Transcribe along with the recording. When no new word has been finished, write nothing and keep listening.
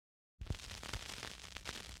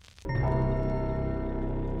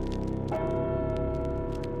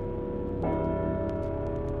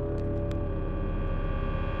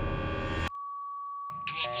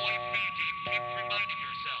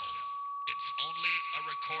Only a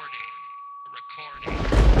recording.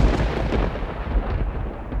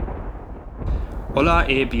 Hola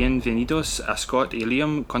y bienvenidos a Scott y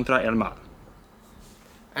Liam contra el mal.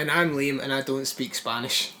 And I'm Liam and I don't speak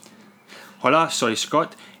Spanish. Hola, soy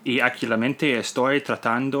Scott y actualmente estoy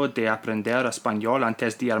tratando de aprender español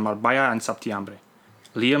antes de ir a Marbella en septiembre.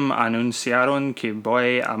 Liam anunciaron que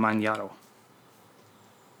voy a Mañaro.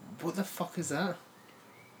 What the fuck is that?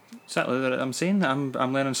 Is that what I'm saying? I'm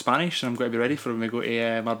learning Spanish and I'm going to be ready for when we go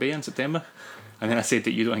to Marbella in September. And then I said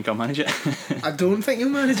that you don't think I'll manage it. I don't think you'll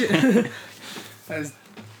manage it.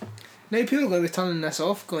 Now people are going to be turning this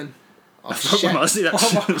off going, oh shit,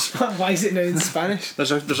 why is it now in Spanish?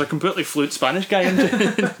 There's a completely fluent Spanish guy in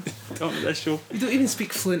this show. You don't even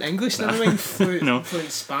speak fluent English, never mind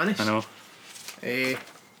fluent Spanish. I know.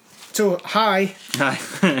 So, hi. Hi.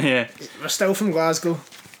 Yeah. We're still from Glasgow,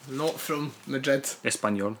 not from Madrid.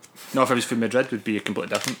 Espanol. No, if I was from Madrid, it would be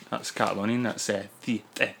completely different. That's Catalonian. That's the.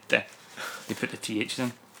 You put the TH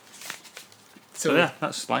in. So yeah,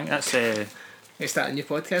 that's slang. That's You're starting your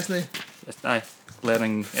podcast now?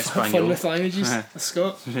 learning Espanol. Fun with languages. With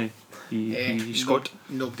Scott. Scott.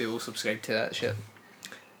 Nobody will subscribe to that shit.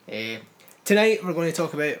 Tonight we're going to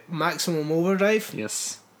talk about Maximum Overdrive.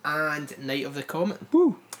 Yes. And Night of the Comet.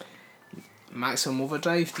 Woo. Maximum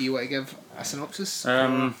Overdrive, do you want to give a synopsis?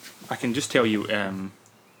 I can just tell you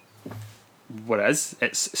what it is.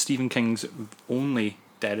 It's Stephen King's only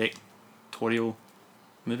directorial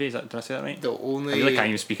movie. Did I say that right? The only... I really can't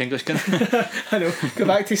even speak English, can I know. Go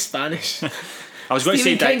back to Spanish. I was going to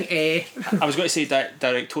say King, I was going to say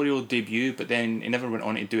directorial debut, but then he never went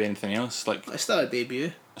on to do anything else. Like It's still a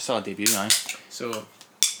debut. I saw a debut, aye. So,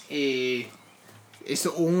 it's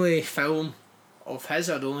the only film of his,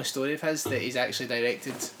 or the only story of his, that he's actually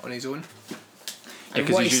directed on his own. And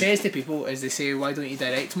what he says to people is, they say, why don't you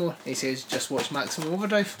direct more? He says, just watch Maximum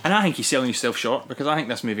Overdrive. And I think he's selling himself short, because I think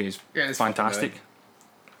this movie is It's fantastic.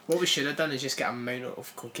 What we should have done is just get a amount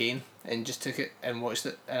of cocaine and just took it and watched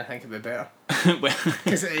it, and I think it'd be better.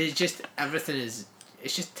 Because it's just, everything is,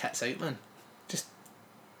 it's just tits out, man. Just,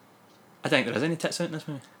 I think there is any tits out in this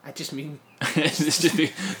movie. I just mean... It's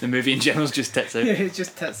just the movie in general is just tits out. It's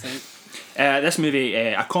just tits out. This movie,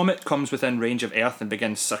 a comet comes within range of Earth and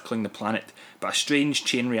begins circling the planet, but a strange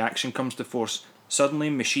chain reaction comes to force. Suddenly,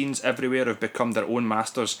 machines everywhere have become their own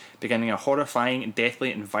masters, beginning a horrifying,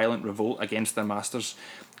 deathly and violent revolt against their masters.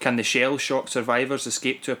 Can the shell-shocked survivors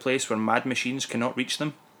escape to a place where mad machines cannot reach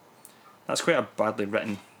them? That's quite a badly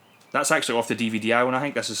written... That's actually off the DVD one. I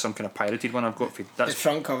think this is some kind of pirated one I've got. The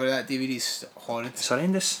front cover of that DVD's horrid. It's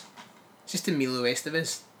horrendous. It's just Emilio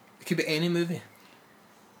Estevez. It could be any movie.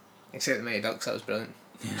 Except The Mighty Ducks, that was brilliant.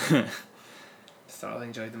 Thoroughly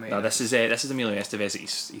enjoyed The Mighty Ducks. This is Emilio Estevez at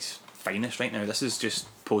his finest right now. This is just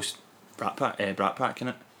post Brat Pack,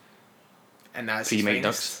 innit? And that's Pre his Mighty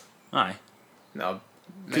finest. Ducks. Aye. No,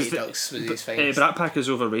 Mighty Ducks was his finest. Brat Pack is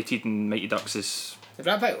overrated and Mighty Ducks is... The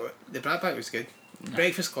Brat Pack was good.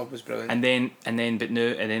 Breakfast Club was brilliant. And then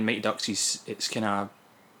Mighty Ducks it's kind of...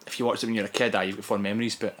 If you watched it when you were a kid, you've got fond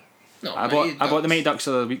memories, but... No, I bought the Mighty Ducks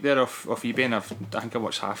the other week there off eBay, and I think I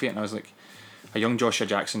watched half of it, and I was like, a young Joshua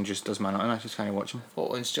Jackson just does man, and I just can't watch him. What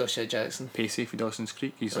one's Joshua Jackson? Pacey for Dawson's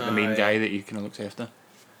Creek. He's like the main guy that he kind of looks after.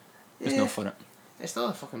 There's no for it. It's not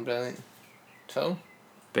a fucking brilliant film.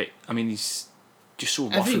 But I mean, he's just so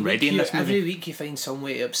rough and ready in this movie. Every week you find some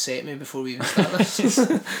way to upset me before we even start this.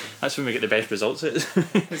 That's when we get the best results. It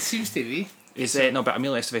seems to be. No, but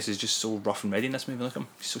Emilio Estevez is just so rough and ready in this movie. Look at him,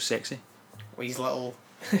 he's so sexy. Well, he's little.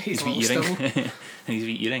 He's wee earring. And he's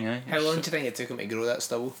wee earring, aye. How long do you think it took him to grow that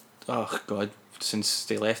stubble? Oh God, since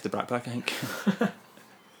they left the Brat Pack, I think.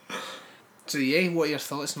 So yeah, what are your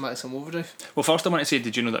thoughts on Maximum Overdrive? Well, first I want to say,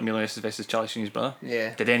 did you know that Emilio Estevez is Charlie Sheen's brother?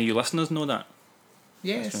 Yeah. Did any of you listeners know that?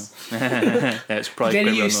 Yes. It's probably Did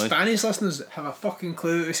any quite of you well known. Spanish listeners have a fucking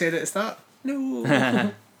clue who said at the start? No.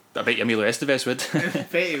 I bet Emilio Estevez would. I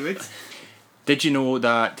bet he would. Did you know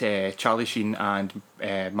that Charlie Sheen and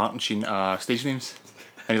Martin Sheen are stage names?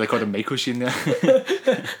 And he called him Michael Sheen there.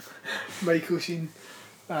 Michael Sheen.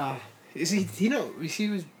 Is he not?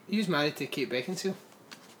 He was married to Kate Beckinsale.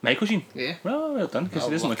 Michael Sheen? Yeah. Well done, because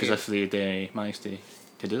it doesn't look as lucky. if they'd managed to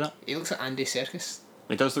do that. He looks like Andy Serkis.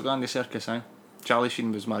 He does look like Andy Serkis, aye. Charlie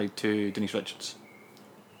Sheen was married to Denise Richards.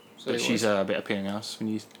 So But she's a bit of a pain in the ass when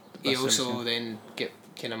you... He also then get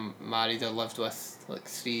kind of married or lived with like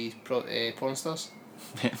 3 porn stars,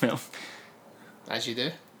 Well, as you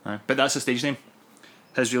do. aye. But that's his stage name.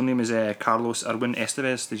 His real name is Carlos Irwin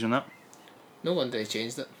Estevez, did you know that? No wonder he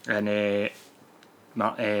changed it. And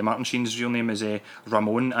Martin Sheen's real name is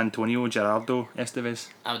Ramon Antonio Gerardo Estevez.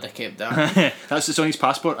 I would have kept that. It's on his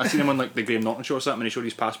passport. I seen him on like the Graham Norton show or something, and he showed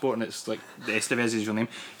his passport, and it's like the Estevez is his real name.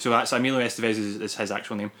 So that's Emilio Estevez is his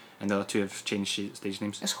actual name, and the other two have changed stage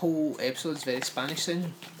names. This whole episode's very Spanish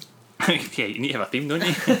sounding. Yeah, you need to have a theme, don't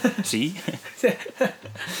you? See?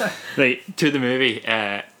 Right, to the movie.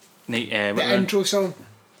 The intro song.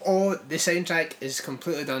 Oh, the soundtrack is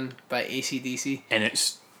completely done by AC/DC. And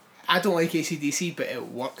it's... I don't like AC/DC, but it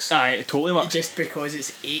works. Aye, it totally works. Just because it's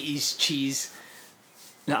 80s cheese.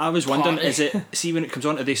 Now, I was wondering, is it... See, when it comes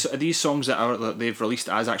on, are these songs that they've released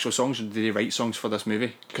as actual songs, or do they write songs for this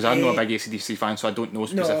movie? Because I'm not a big AC/DC fan, so I don't know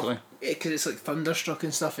specifically. No, because it's like Thunderstruck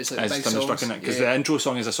and stuff. It's like big Thunderstruck songs. Because the intro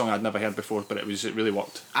song is a song I'd never heard before, but it really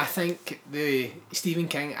worked. I think Stephen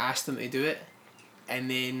King asked them to do it, and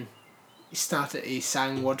then he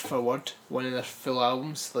sang word for word one of their full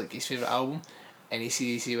albums, like his favourite album, and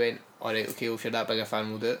AC/DC went, alright, okay, well, if you're that big a fan,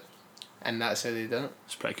 we'll do it. And that's how they done it.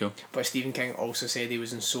 It's pretty cool. But Stephen King also said he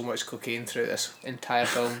was in so much cocaine throughout this entire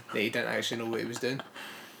film that he didn't actually know what he was doing.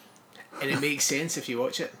 And it makes sense if you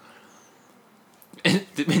watch it. I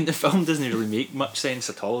mean, the film doesn't really make much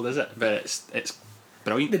sense at all, does it? But it's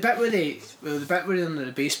brilliant. The bit where they're on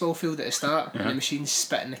the baseball field at the start and the machine's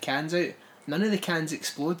spitting the cans out, none of the cans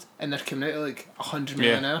explode, and they're coming out at like 100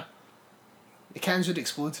 mile an hour. The cans would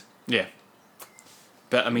explode. Yeah.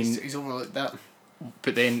 But I mean, he's overlooked that.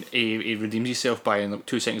 But then he redeems himself by, and like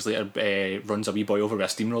 2 seconds later, runs a wee boy over with a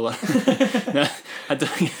steamroller. Now, I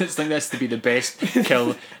think that's to be the best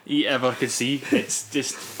kill he ever could see. It's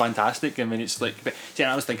just fantastic. I mean, it's like, but see,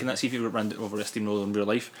 I was thinking that, see if he ran over a steamroller in real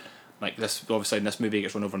life, like this, obviously in this movie he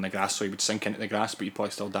gets run over in the grass, so he would sink into the grass, but he'd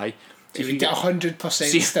probably still die. So you would get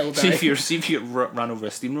 100% still die. See if you ran over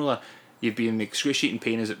a steamroller, you'd be in excruciating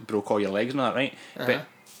pain as it broke all your legs and all that, right? But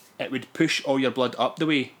it would push all your blood up the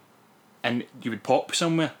way, and you would pop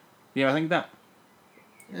somewhere. You ever think that?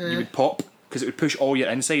 You would pop, because it would push all your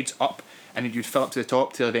insides up, and then you'd fill up to the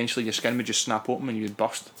top till eventually your skin would just snap open and you would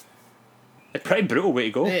burst. It's a pretty brutal way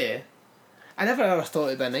to go. Yeah. I never ever thought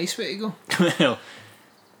it'd be a nice way to go. Well,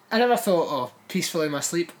 I never thought, peacefully in my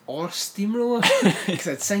sleep, or steamroller, because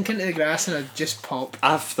I'd sink into the grass and I'd just pop.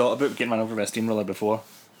 I've thought about getting run over by a steamroller before.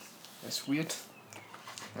 That's weird.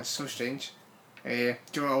 That's so strange. Do you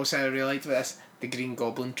know what else I really liked about this? The Green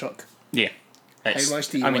Goblin truck. Yeah. How much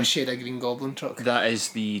do you wish you had a Green Goblin truck? That is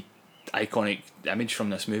the iconic image from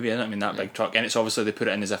this movie, isn't it? I mean, that big truck, and it's obviously they put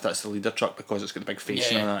it in as if that's the leader truck because it's got the big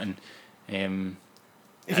face and all that. And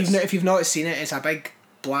if you've not seen it, it's a big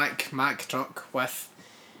black Mack truck with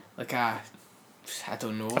like I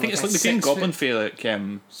don't know. I think it's like the Green Goblin for like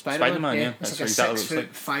Spider-Man. Yeah, it's that's like a exactly 6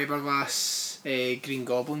 foot fiberglass Green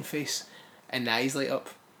Goblin face, and the eyes light up.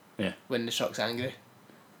 Yeah. When the truck's angry.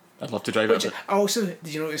 I'd love to drive it. Also,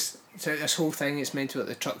 did you notice this whole thing? It's meant to be like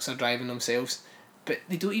the trucks are driving themselves, but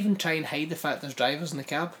they don't even try and hide the fact there's drivers in the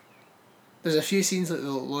cab. There's a few scenes like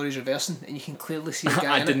the lorry's reversing, and you can clearly see a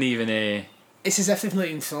guy. I didn't even. It's as if they've not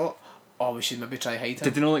even thought, we should maybe try hide him.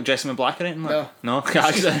 Did they not like dress him in black or anything? Like? No.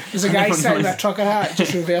 There's a guy sitting with a trucker hat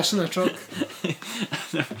just reversing a truck.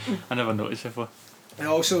 I never noticed before. And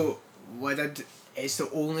also, it's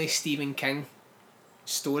the only Stephen King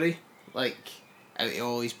story, like out of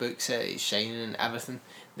all his books, his Shining and everything,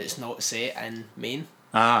 that's not set in Maine.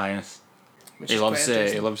 Ah, yes. He loves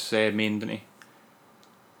Maine, doesn't he?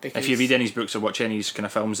 Because if you read any of his books or watch any of his kind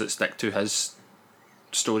of films that stick to his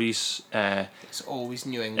stories, it's always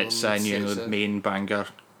New England. It's New England, Maine, Bangor,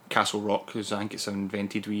 Castle Rock, because I think it's an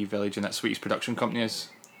invented wee village, and that's what his production company is.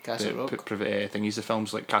 Castle Rock. Thingies, the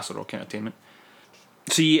films like Castle Rock Entertainment.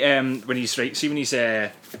 See, when he's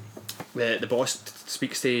the boss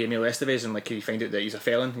speaks to Emilio Estevez, and like he find out that he's a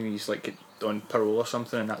felon and he's like on parole or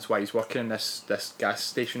something, and that's why he's working in this gas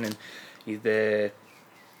station, and the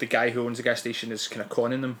guy who owns the gas station is kind of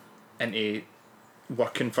conning them into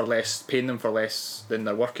working for less, paying them for less than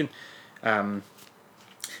they're working. When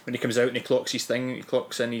he comes out and he clocks his thing, he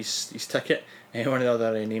clocks in his ticket, and one of the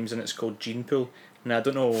other names in it's called Gene Pool, and I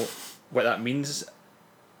don't know what that means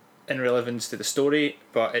in relevance to the story,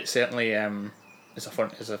 but it certainly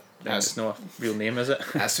it's not a real name, is it?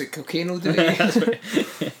 That's what cocaine will do.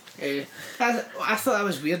 I thought that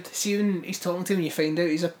was weird. See, when he's talking to him, you find out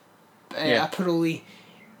he's a parolee.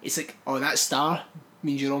 It's like, that star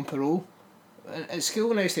means you're on parole. At school,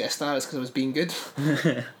 when I used to get a star, it's because I was being good.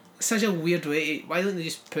 It's such a weird way. Why don't they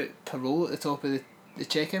just put parole at the top of the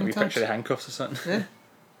check-in tabs? Picture the handcuffs or something. Yeah,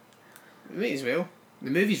 might as well.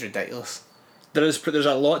 The movie's ridiculous. There's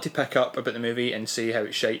a lot to pick up about the movie and say how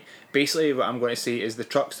it's shite. Basically, what I'm going to say is the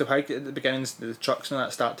trucks, at the beginnings, the trucks and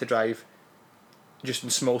that start to drive just in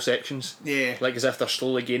small sections. Yeah. Like as if they're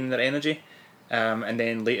slowly gaining their energy. and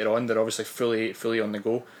then later on they're obviously fully on the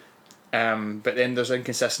go. But then there's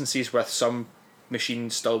inconsistencies with some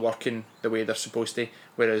machines still working the way they're supposed to,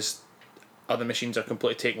 whereas other machines are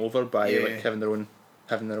completely taken over by like having their own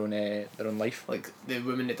life. Like the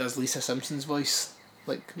woman that does Lisa Simpson's voice,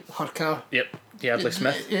 like her car. Yep, Yardley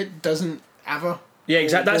Smith. It doesn't ever. Yeah,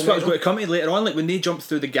 exactly. That's what I was going to come to later on. Like when they jump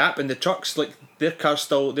through the gap in the trucks, like their car's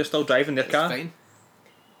they're still driving their car. Fine.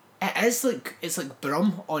 It's like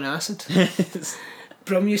Brum on acid.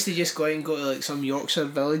 Brum used to just go out and go to like some Yorkshire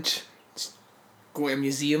village, go to a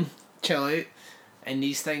museum, chill out, and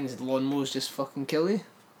these things, lawnmowers just fucking kill you.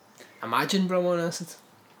 Imagine Brum on acid.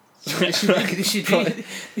 They should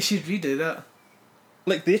redo that.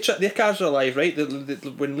 Like their cars are alive, right?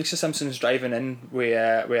 When Lisa Simpson's driving in with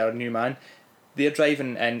our new man, they're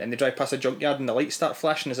driving in and they drive past a junkyard and the lights start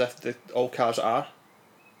flashing as if all cars are.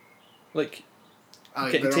 Like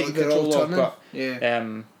getting taken control of, but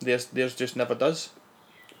theirs just never does.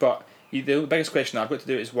 But the biggest question I've got to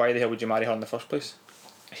do is why the hell would you marry her in the first place?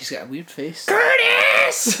 She's got a weird face.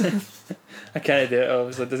 Curtis! I can't do it.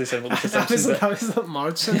 Obviously, does he sound like Lisa Simpson? That was like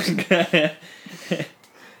Marge Simpson.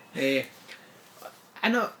 I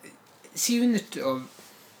know. See when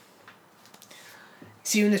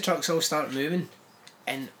the trucks all start moving,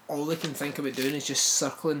 and all they can think about doing is just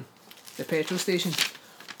circling the petrol station.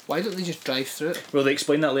 Why don't they just drive through it? Well, they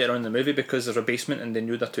explain that later on in the movie because there's a basement and they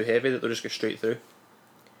knew they're too heavy that they'll just go straight through.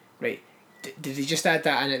 Right. Did they just add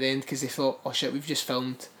that in at the end because they thought, oh shit, we've just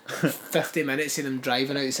filmed 50 minutes of them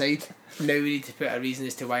driving outside. Now we need to put a reason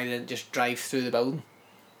as to why they didn't just drive through the building.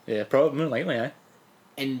 Yeah, probably, more likely, yeah.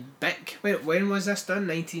 In Bic, when was this done?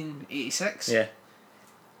 1986? Yeah.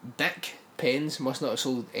 Bic pens must not have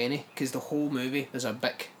sold any because the whole movie there's a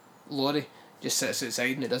Bic lorry just sits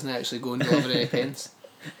outside and it doesn't actually go and deliver any pens.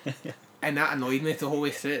 And that annoyed me the whole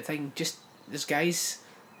way through it. Just there's guys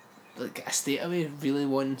like a state away really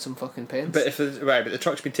wanting some fucking pens. But but the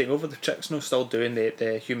truck's been taken over. The truck's not still doing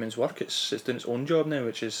the humans' work. It's doing its own job now,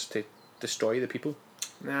 which is to destroy the people.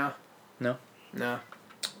 No.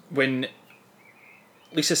 When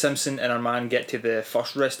Lisa Simpson and her man get to the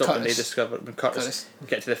first rest stop and they discover when Curtis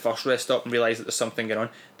get to the first rest stop and realise that there's something going on.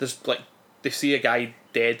 There's like they see a guy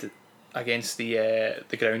dead against the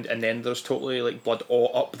ground, and then there's totally like blood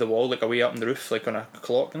all up the wall, like away up on the roof, like on a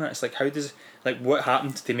clock and that. It's like what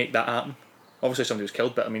happened to make that happen? Obviously somebody was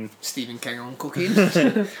killed, but I mean Stephen King on cocaine.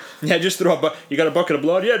 Yeah, just throw you got a bucket of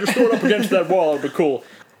blood, yeah, just throw it up against that wall, it'll be cool.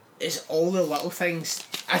 It's all the little things.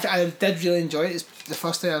 I did really enjoy it. It's the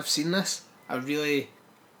first time I've seen this. I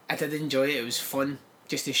did enjoy it. It was fun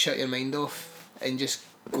just to shut your mind off and just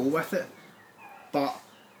go with it. But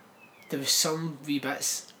there was some wee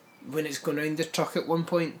bits when it's going around the truck at one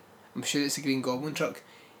point. I'm sure it's a Green Goblin truck.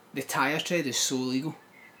 The tyre tread is so illegal.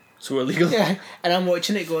 So illegal? Yeah, and I'm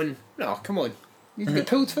watching it going, no, come on, you'd get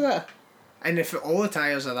pulled for that. And if all the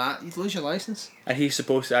tyres are that, you'd lose your licence. And he's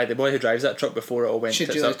supposed to, the boy who drives that truck before it all went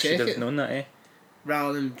tits up, should have known that, eh?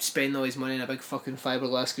 Rather than spending all his money on a big fucking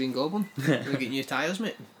fiberglass Green Goblin, and get new tyres,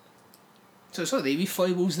 mate. So it's all the wee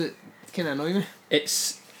foibles that kind of annoy me. It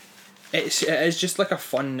is just like a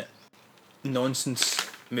fun nonsense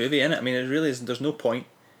movie, innit? I mean, it really is. There's no point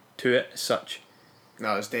to it as such.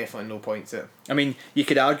 No, there's definitely no point to it. I mean, you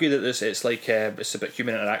could argue that it's about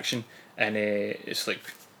human interaction, and it's like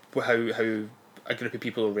how a group of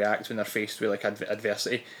people will react when they're faced with like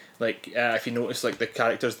adversity. Like if you notice, like the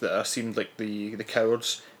characters that seemed like the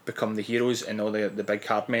cowards become the heroes, and all the big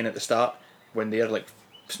hard men at the start, when they're like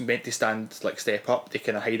meant to step up, they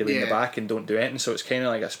kind of hide away in the back and don't do anything. So it's kind of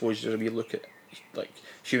like, I suppose, you look at like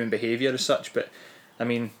human behaviour as such. But I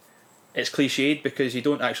mean, it's cliched because you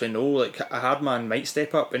don't actually know. Like a hard man might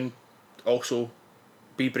step up and also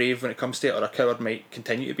be brave when it comes to it, or a coward might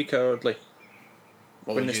continue to be cowardly.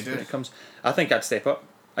 When it comes, I think I'd step up.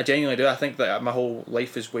 I genuinely do. I think that my whole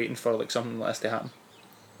life is waiting for like something like this to happen.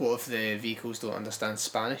 What if the vehicles don't understand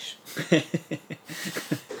Spanish?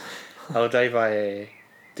 I'll drive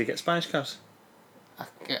do you get Spanish cars? I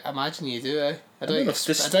imagine you do, eh? I don't know.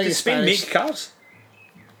 Does Spain make cars?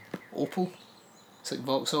 Opel. It's like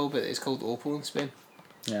Vauxhall, but it's called Opel in Spain.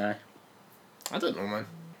 Yeah. I don't know, man.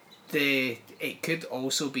 It could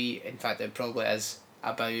also be, in fact it probably is,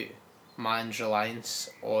 about man's reliance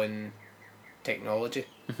on technology.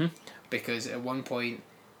 Mm-hmm. Because at one point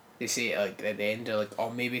they say like at the end they're like,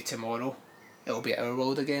 oh, maybe tomorrow it'll be our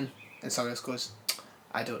world again, and someone else goes,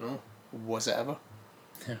 I don't know, was it ever?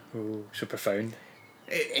 Oh, so profound.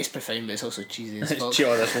 It's profound, but it's also cheesy as fuck.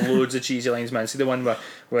 There's loads of cheesy lines, man. See the one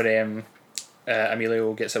where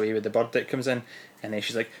Emilio gets away with the bird that comes in, and then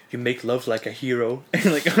she's like, you make love like a hero.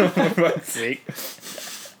 Like, oh, for fuck's sake.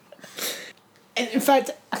 In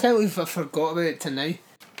fact, I can't believe I forgot about it to now.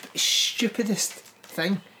 The stupidest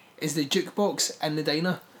thing is the jukebox in the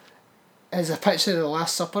diner. Has a picture of the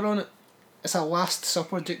Last Supper on it. It's a Last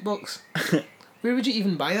Supper jukebox. Where would you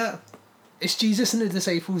even buy that? It's Jesus and the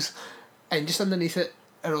disciples, and just underneath it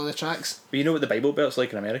are all the tracks. But you know what the Bible Belt's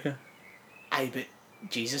like in America? Aye, but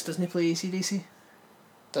Jesus doesn't play AC/DC,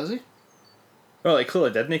 does he? Well, it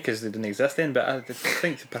clearly didn't, because they didn't exist then, but I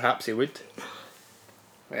think perhaps he would.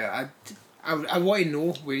 Well, I want to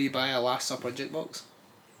know where you buy a Last Supper jukebox.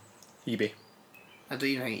 eBay. I don't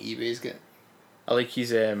even think eBay's got. I like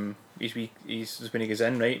he's when he goes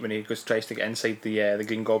in, right, when he tries to get inside the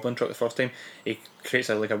Green Goblin truck the first time, he creates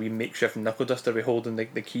a wee makeshift knuckle duster with holding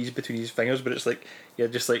the keys between his fingers, but it's like you're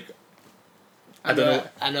just like I don't know.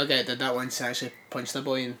 I know a guy that did that once. Actually punched a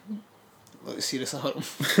boy and seriously hurt him.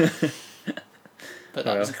 But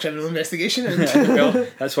that was a criminal investigation. And well,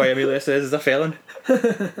 that's why Emilio says is a felon.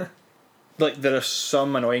 Like, there are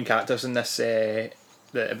some annoying characters in this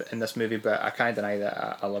movie, but I can't deny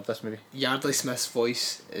that I love this movie. Yardley Smith's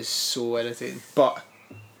voice is so irritating. But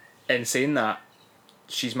in saying that,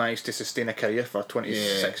 she's managed to sustain a career for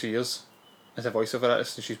 26 years as a voiceover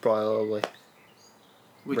artist, and she's probably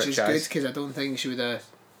which is good, because I don't think she would have.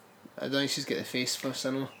 I don't think she's got the face for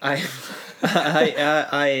cinema. I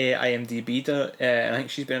IMDb'd her, and I think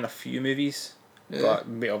she's been in a few movies, but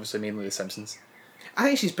obviously mainly The Simpsons. I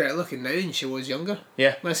think she's better looking now than she was younger.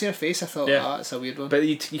 Yeah. When I see her face, I thought, that's a weird one. But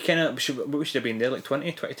you kind of, what should have been there, like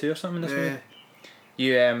 20, 22 or something in this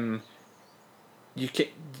movie?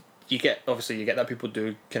 You get obviously you get that people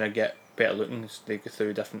do kind of get better looking as they go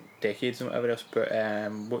through different decades and whatever else. But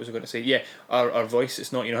what was I going to say? Yeah, our voice.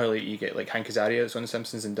 It's not, you know how like you get like Hank Azaria that's on The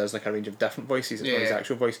Simpsons and does like a range of different voices. It's not his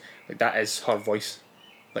actual voice. Like that is her voice.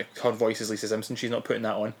 Like her voice is Lisa Simpson. She's not putting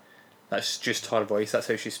that on. That's just her voice. That's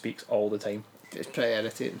how she speaks all the time. It's pretty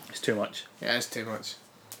irritating. It's too much. Yeah, it's too much.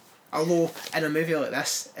 Although in a movie like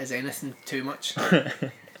this, is anything too much?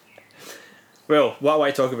 Well, what I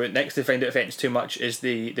want to talk about next to find out if it's too much is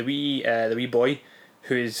the wee boy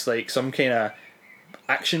who is like some kind of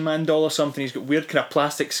Action Man doll or something. He's got weird kind of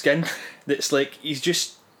plastic skin that's like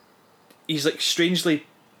he's like strangely.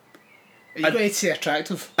 Are you going to say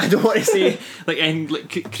attractive? I don't want to say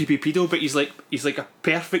creepy pedo, but he's like a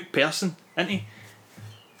perfect person, isn't he?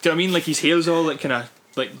 Do you know what I mean? Like his hair's all like kind of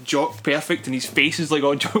like jock perfect, and his face is like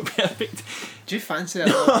all jock perfect. Do you fancy that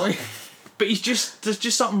little boy? But there's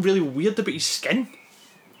just something really weird about his skin.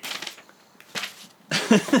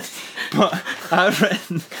 But I've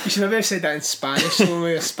written. You should maybe have said that in Spanish, so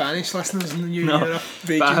the Spanish listeners in the new year.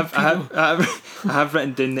 But I have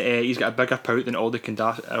written down that he's got a bigger pout than all the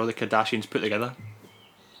Kardashians put together.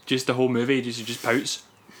 Just the whole movie, just pouts.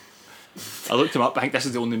 I looked him up. I think this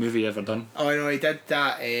is the only movie he ever done. Oh no, he did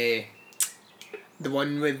that. The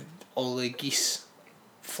one with all the geese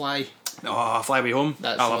fly. Oh, Fly Away Home.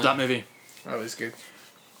 I love that movie. That was good.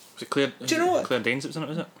 Was it Claire? Do you know what? Claire Danes that was in it,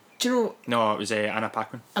 was it? Do you know? No, it was Anna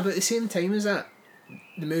Paquin. About the same time as that,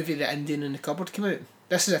 the movie The Indian in the Cupboard came out.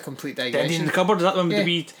 This is a complete digression. The Indian in the Cupboard, is that the one with the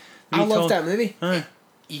wee I love that movie. Aye.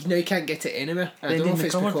 You now can't get it anywhere. And I don't know if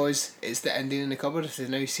it's because it's The Indian in the Cupboard, if they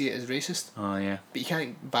now see it as racist. Oh yeah. But you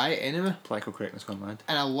can't buy it anywhere. Political correctness gone mad.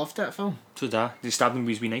 And I loved that film. So did I. Did he stab him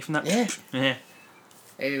with his wee knife in that? Yeah. Yeah.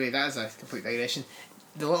 Anyway, that is a complete digression.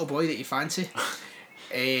 The little boy that you fancy,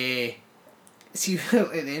 see at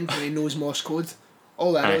the end when he knows Morse code,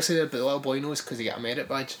 all the adults say that, but the little boy knows because he got a merit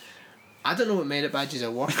badge. I don't know what merit badges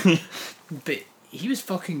are worth, but he was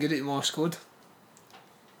fucking good at Morse code.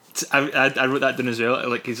 I wrote that down as well.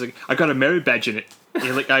 Like he's like, I got a merit badge in it.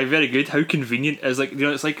 You're like, aye, very good. How convenient. It's like, you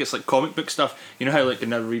know, it's like comic book stuff. You know how like you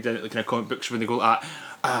never read like kind of comic books when they go,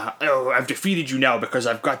 I've defeated you now because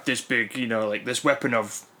I've got this big, you know, like this weapon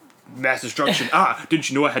of mass destruction. Didn't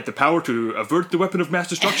you know I had the power to avert the weapon of mass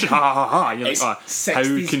destruction? Ha ha ha ha. And you're like, 60s, how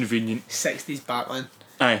convenient. 60s Batman.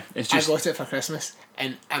 Aye, it's just. I got it for Christmas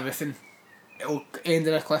and everything. It'll end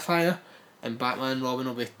in a cliffhanger, and Batman and Robin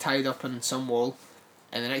will be tied up on some wall.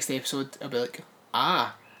 And the next episode, I'll be like,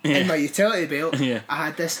 in my utility belt, I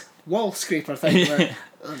had this wall scraper thing. Where,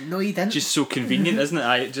 no, you didn't. Just so convenient, isn't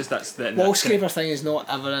it? That's the wall scraper thing is not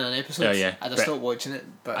ever in an episode. Oh, yeah. I'd have stopped watching it,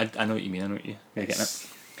 but I know what you mean. I know what you're getting it.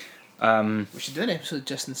 We should do an episode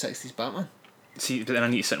just in 60s Batman. See, but then I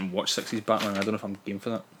need to sit and watch 60s Batman. I don't know if I'm game for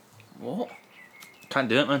that. What? Can't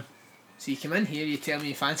do it, man. So you come in here, you tell me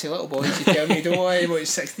you fancy little boys, you tell me you don't want to watch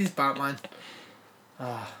 60s Batman.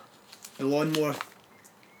 The lawnmower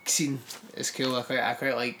scene is cool. I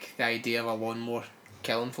quite like the idea of a lawnmower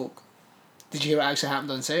killing folk. Did you hear what actually happened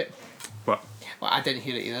on set? What? Well, I didn't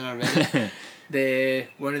hear it either. I read it.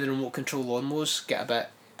 One of the remote control lawnmowers get a bit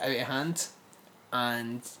out of hand,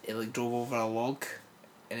 and it like drove over a log,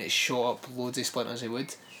 and it shot up loads of splinters of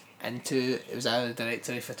wood into, it was either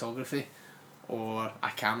director of photography or a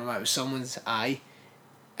cameraman. It was someone's eye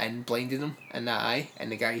and blinded him in that eye,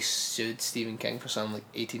 and the guy sued Stephen King for something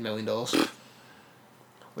like $18 million,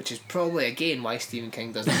 which is probably again why Stephen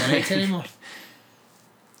King doesn't direct anymore.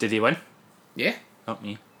 Did he win? Yeah, Not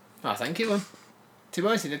me. I think he won. To be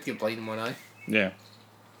honest, he did get blind in one eye. Yeah.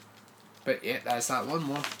 But yeah, that's that one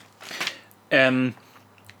more.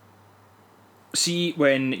 See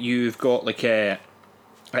when you've got like at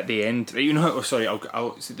the end, you know. Oh, sorry.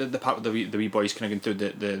 I'll see the part where the wee boy's kind of going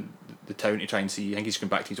through the town to try and see. I think he's going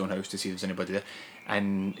back to his own house to see if there's anybody there,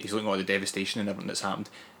 and he's looking at all the devastation and everything that's happened.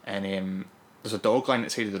 And there's a dog lying at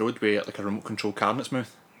the side of the road with like a remote control car in its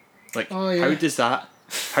mouth. Like, oh, yeah. How did that?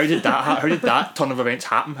 How did that turn of events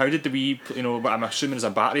happen? How did the wee, what I'm assuming is a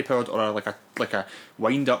battery powered or like a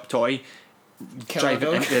wind up toy drive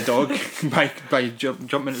it into the dog by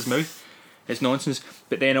jumping in its mouth? It's nonsense.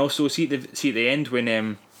 But then also see at the end when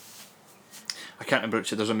I can't remember.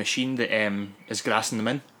 There's a machine that is grassing them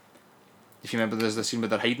in. If you remember, there's the scene where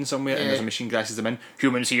they're hiding somewhere and there's a machine grasses them in.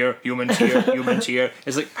 Humans here, humans here, humans here.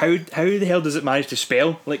 It's like how the hell does it manage to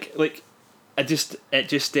spell? Like it just.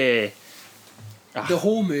 The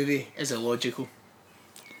whole movie is illogical.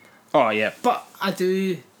 Oh yeah, but I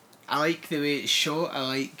like the way it's shot.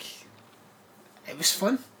 It was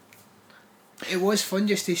fun. It was fun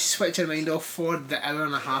just to switch your mind off for the hour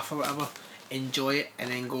and a half or whatever, enjoy it,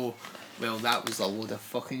 and then go, well, that was a load of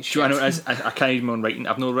fucking shit. Do you know what it is? I can't even on writing.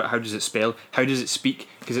 I've no how does it spell? How does it speak?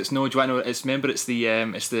 Because it's no. Do you know what it's? Remember, it's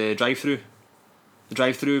the drive-through. The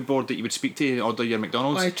drive-through board that you would speak to order your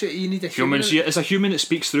McDonald's. You need a human. It's a human that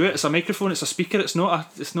speaks through it. It's a microphone. It's a speaker. It's not.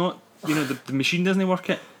 You know, the machine doesn't work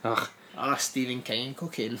it. Ugh. Stephen King and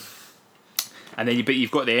cocaine. And then you've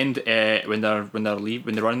got the end when they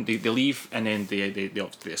leave and then they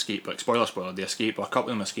escape. Like spoiler, they escape. Or a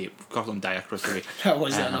couple of them escape. A couple of them die across the way. That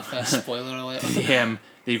wasn't enough of a spoiler alert.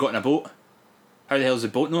 They got in a boat. How the hell is the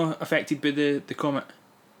boat not affected by the comet?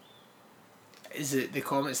 Is it the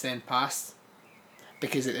comet's then passed?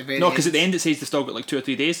 Because at the very because at the end it says they still got like 2 or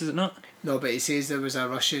 3 days, is it not? No, but it says there was a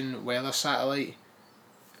Russian weather satellite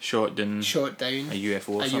shot down a UFO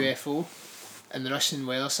or something. UFO, and the Russian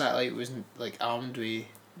weather satellite wasn't like armed with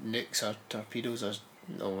nukes or torpedoes or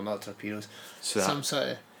no, not torpedoes. So some sort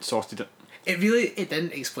of sorted it. It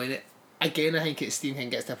didn't explain it. Again, I think it's Stephen King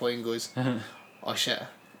gets to a point and goes, oh shit,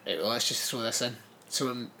 let's just throw this in, so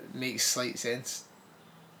it makes slight sense.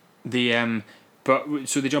 But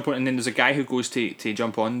so they jump on, and then there's a guy who goes to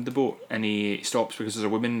jump on the boat, and he stops because there's a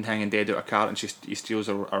woman hanging dead out of a car, and he steals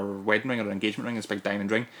her wedding ring or her engagement ring, this big diamond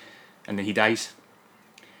ring, and then he dies.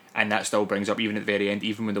 And that still brings up, even at the very end,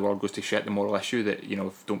 even when the world goes to shit, the moral issue that, you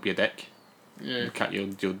know, don't be a dick. Yeah.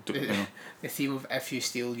 The theme of if you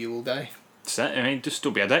steal, you will die. That's it. I mean, just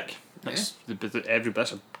don't be a dick. That's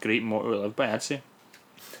that's a great motto to live by, I'd say.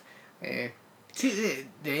 See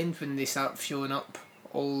the end when they start fueling up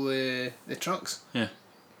all the trucks. Yeah.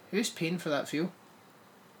 Who's paying for that fuel?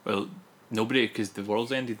 Well, nobody, because the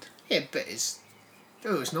world's ended. Yeah, but it's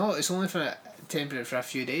not. It's only for temporary for a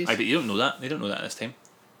few days. But you don't know that. They don't know that this time.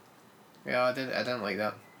 Yeah, I didn't like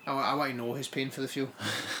that. I want to know who's paying for the fuel.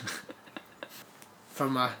 For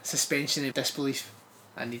my suspension of disbelief,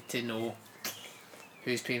 I need to know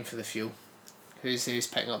who's paying for the fuel. Who's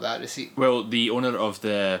picking up that receipt? Well, the owner of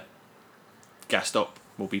the gas stop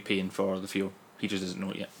will be paying for the fuel. He just doesn't know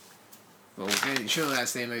it yet. Well, surely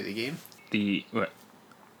that's them out of the game. What?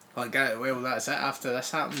 Well, that's it. After this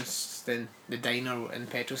happens, then the diner and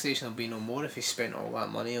petrol station will be no more if he spent all that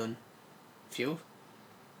money on fuel.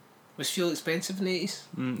 Was fuel expensive in the 80s?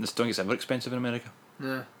 I don't think it's ever expensive in America.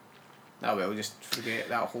 No. Oh well, just forget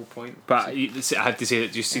that whole point. But I have to say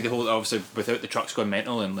that you see the whole, obviously without the trucks going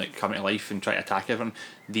mental and like coming to life and trying to attack everyone,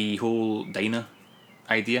 the whole diner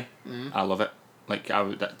idea, I love it. Like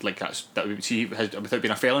without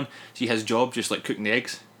being a felon, see his job just like cooking the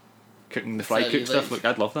eggs, cooking the fry cook stuff. Look,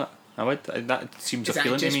 I'd love that. I would. That seems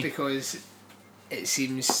appealing to me. Just because it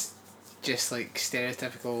seems just like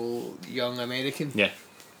stereotypical young American. Yeah.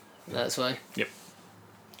 That's why. Yep.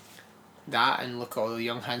 That and look at all the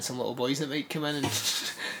young handsome little boys that might come in and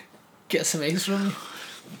get some eggs from you.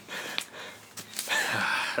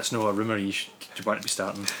 That's not a rumour you want to be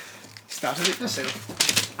starting. Started it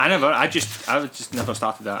myself. I just never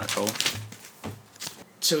started that at all.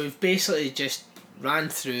 So we've basically just ran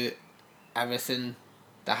through everything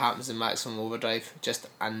that happens in Maximum Overdrive. Just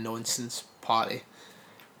a nonsense party.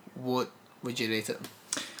 What would you rate it?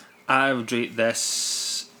 I would rate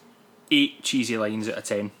this 8 cheesy lines out of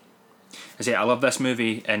 10. I say I love this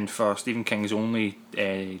movie, and for Stephen King's only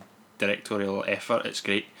directorial effort. It's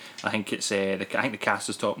great. I think it's I think the cast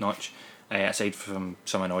is top notch. Aside from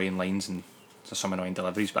some annoying lines and some annoying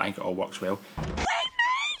deliveries, but I think it all works well. We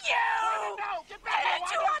made you!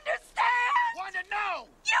 Can't you understand? Want to know?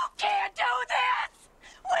 You can't do this!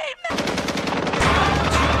 We made...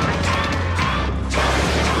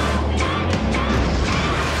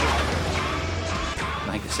 I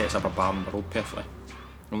think it sets up a bar in the road perfectly.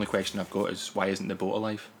 The only question I've got is why isn't the boat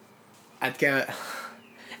alive? I'd give it...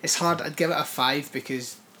 It's hard. I'd give it a 5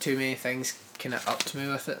 because too many things kind of upped me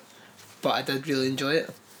with it. But I did really enjoy it.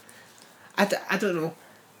 I don't know.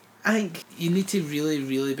 I think you need to really,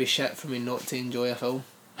 really be shit for me not to enjoy a film.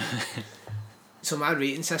 So my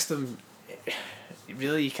rating system,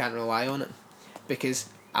 really you can't rely on it. Because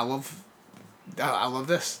I love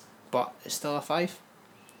this, but it's still a 5.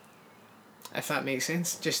 If that makes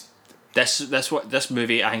sense. Just This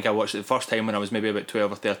movie, I think I watched it the first time when I was maybe about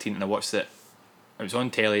 12 or 13, and I watched it. It was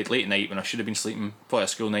on telly late at night when I should have been sleeping, probably a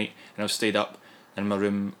school night, and I was stayed up in my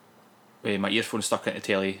room with my earphones stuck into the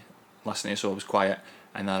telly, listening, so I was quiet.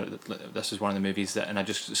 And this is one of the movies that, and I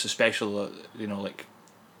just, it's a special, like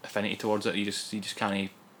affinity towards it. You just can't. You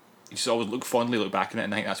just always fondly look back on it,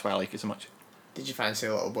 and I think that's why I like it so much. Did you fancy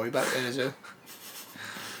a little boy back then as well?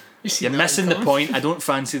 You're missing the point. I don't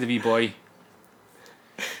fancy the wee boy.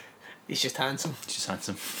 He's just handsome. He's just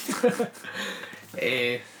handsome.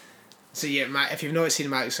 So yeah, if you've not seen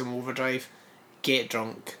Maximum Overdrive, get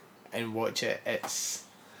drunk and watch it. It's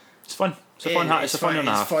fun. It's a fun. It's a fun and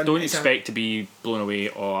a half. Don't expect to be blown away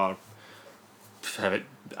or have it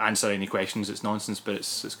answer any questions. It's nonsense, but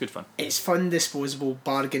it's good fun. It's fun, disposable,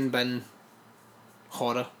 bargain bin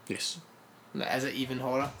horror. Yes. Is it even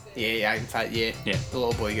horror? Yeah. In fact, yeah. Yeah. The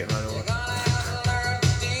little boy getting run over.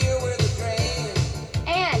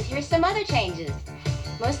 And here's some other changes.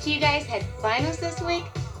 Most of you guys had finals this week.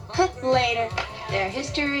 Later. They're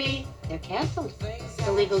history. They're cancelled.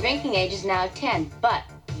 The legal drinking age is now 10, but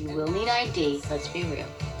you will need ID. Let's be real.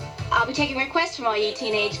 I'll be taking requests from all you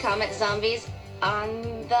teenage comet zombies on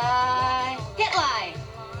the hit line.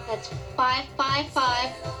 That's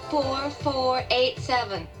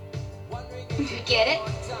 555-4487. Get it?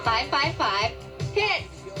 555-HITS.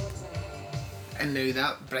 And now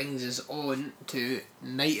that brings us on to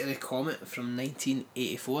Night of the Comet from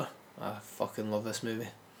 1984. I fucking love this movie.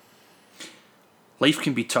 Life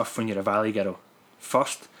can be tough when you're a valley girl.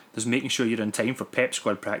 First, there's making sure you're in time for pep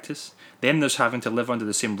squad practice. Then there's having to live under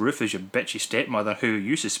the same roof as your bitchy stepmother, who,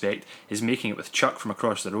 you suspect, is making it with Chuck from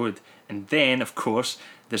across the road. And then, of course,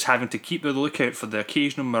 there's having to keep the lookout for the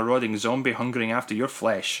occasional marauding zombie hungering after your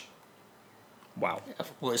flesh. Wow.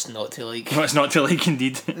 What's not to like? What's not to like,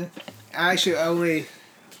 indeed. Actually, only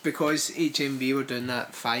because HMV were doing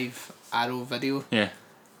that 5 Arrow video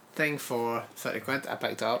thing for 30 quid, I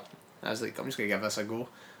picked it up. I was like, I'm just going to give this a go.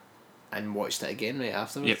 And watched it again right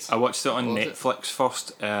afterwards. Yep, I watched it on Netflix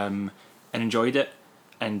first and enjoyed it,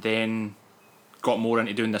 and then got more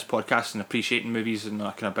into doing this podcast and appreciating movies on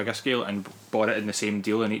a kind of bigger scale, and bought it in the same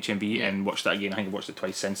deal on HMV and watched it again. I think I watched it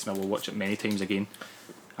twice since, and I will watch it many times again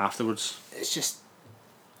afterwards. It's just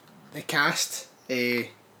the cast,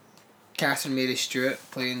 Catherine Mary Stewart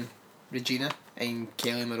playing Regina, and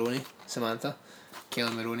Kelly Maroney, Samantha.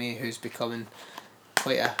 Kelly Maroney, who's becoming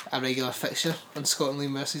quite a regular fixture on Scott and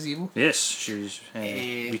Liam vs. Evil. Yes, she was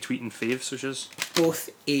retweeting faves, so she is. Both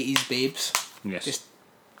 80s babes. Yes. Just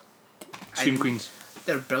Scream queens.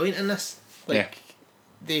 They're brilliant in this. Like,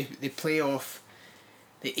 they play off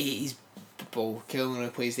the 80s. Well, Kelly Maroney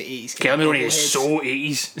plays the 80s. Kelly Maroney is so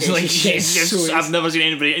 80s. It's like, so I've never seen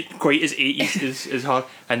anybody quite as 80s as her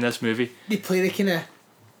in this movie. They play the kind of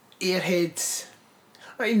airheads.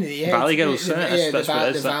 Not even the airheads. Valley Girls, that's what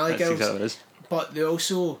it is. The Valley Girls. Exactly what it is. But they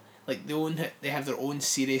also, like, they have their own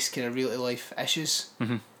serious kind of real life issues.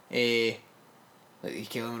 Mm-hmm. Like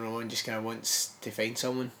Kelly Maroney just kind of wants to find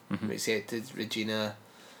someone. Mm-hmm. Accepted. Regina.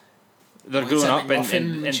 They're growing up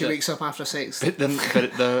and she wakes up after sex. But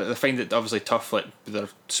they find it obviously tough, like their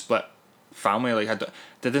split family. Like,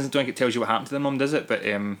 don't think it tells you what happened to their mum, does it? But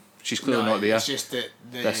she's clearly not there. It's just that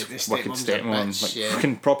the wicked stepmom, like, yeah.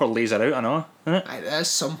 fucking proper lays her out, I know, isn't it? That's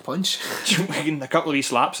some punch. A couple of wee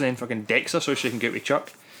slaps and then fucking decks her so she can get with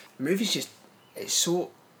Chuck. The movie's just, it's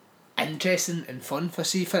so interesting and fun for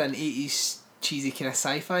an 80s cheesy kind of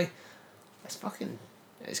sci-fi. It's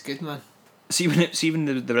good, man. See when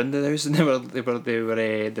they're in the house and they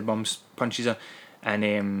were the mum's punches her,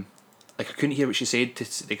 and like I couldn't hear what she said to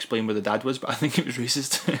explain where the dad was, but I think it was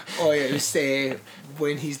racist. Oh yeah, it was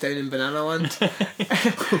when he's down in Banana Land,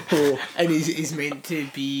 and he's meant to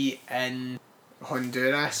be in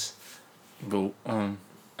Honduras. Well,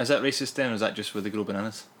 is that racist then, or is that just where they grow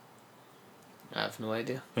bananas? I have no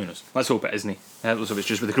idea. Who knows? Let's hope it isn't. Let's hope it's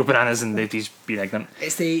just with the Crow Bananas and he's being ignorant.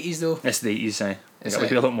 It's the 80s though. It's the 80s, aye. It's Got to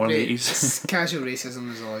be a lot more in the 80s. it's casual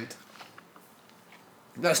racism is allowed.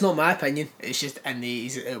 That's not my opinion. It's just in the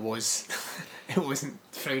 80s it was. It wasn't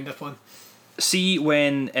frowned upon. See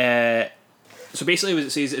when... so basically what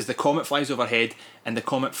it says is the comet flies overhead and the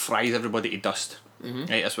comet fries everybody to dust. Mm-hmm.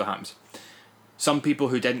 Right, that's what happens. Some people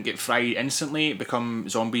who didn't get fried instantly become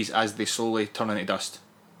zombies as they slowly turn into dust.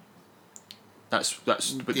 That's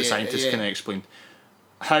what the scientists kind of explained.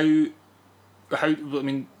 How, I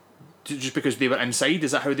mean, just because they were inside,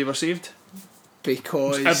 is that how they were saved?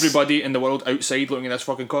 Because... Was everybody in the world outside looking at this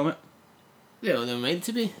fucking comet? Yeah, well, they were meant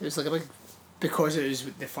to be. It was like a big... Because it was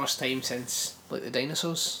the first time since, like, the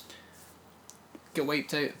dinosaurs get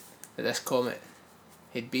wiped out that this comet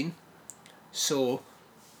had been. So...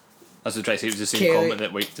 As the try to say, it was the same comet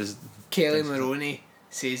that wiped his... Kelly Maroney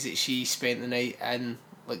says that she spent the night in,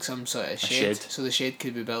 like, some sort of shed. So the shed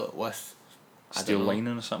could be built with... steel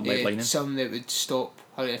lining or something, lead lining? Something that would stop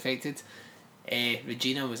her getting affected.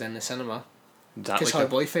 Regina was in the cinema. Because like her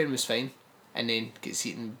boyfriend was fine. And then gets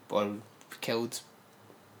eaten or killed,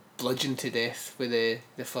 bludgeoned to death with the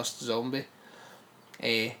first zombie.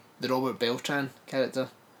 The Robert Beltran character,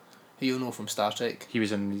 who you'll know from Star Trek. He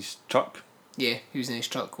was in his truck? Yeah, he was in his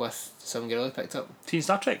truck with some girl he picked up. Is he in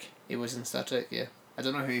Star Trek? He was in Star Trek, yeah. I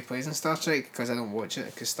don't know who he plays in Star Trek because I don't watch it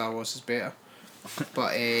because Star Wars is better.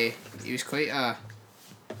 But he was quite a...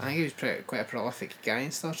 I think he was quite a prolific guy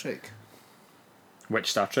in Star Trek.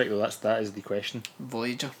 Which Star Trek though? That is the question.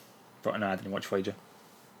 Voyager. But no, I didn't watch Voyager.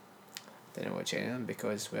 Didn't watch any of them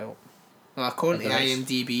because, well, according to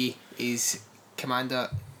IMDb, he's Commander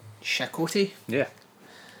Chakotay. Yeah.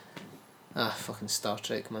 Fucking Star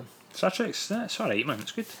Trek, man. Star Trek's, it's alright, man,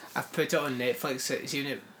 it's good. I've put it on Netflix. See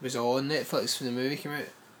when it was all on Netflix when the movie came out.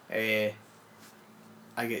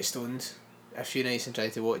 I get stoned a few nights and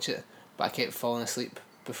tried to watch it, but I kept falling asleep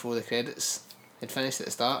before the credits had finished at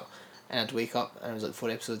the start, and I'd wake up and I was like 4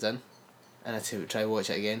 episodes in, and I'd try to watch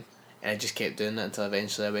it again, and I just kept doing that until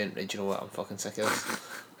eventually I went, right, do you know what, I'm fucking sick of this.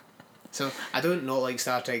 So I don't not like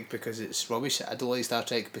Star Trek because it's rubbish. I don't like Star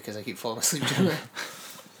Trek because I keep falling asleep during it.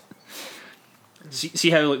 See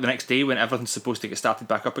how like the next day when everything's supposed to get started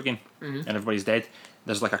back up again, and everybody's dead,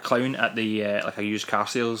 there's like a clown at the like a used car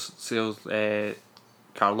sales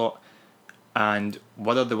car lot, and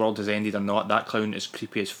whether the world has ended or not, that clown is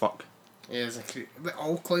creepy as fuck. Yeah,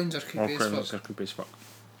 all clowns are creepy as fuck. All clowns are creepy as fuck.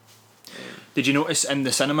 Did you notice in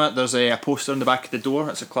the cinema there's a poster on the back of the door?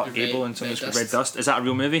 It's a Clark Gable and something's called Red Dust. Is that a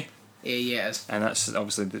real movie? Yeah, it is. And that's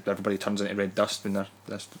obviously everybody turns into red dust when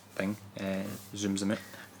this thing zooms them out.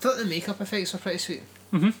 I thought the makeup effects were pretty sweet.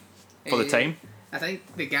 For the time. I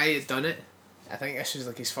think the guy had done it. I think this was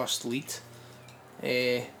like his first lead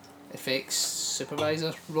effects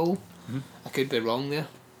supervisor role. I could be wrong there.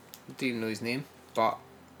 I don't even know his name, but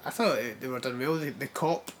I thought they were done well. The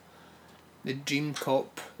cop, the dream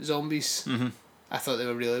cop zombies. I thought they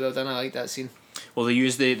were really well done. I liked that scene. Well, they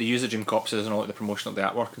use the dream cops and all like the promotion of the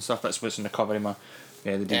artwork and stuff. That's what's in the cover of my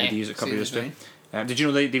the DVDs that cover yours too. Did you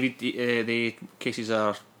know the cases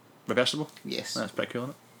are reversible? Yes. That's pretty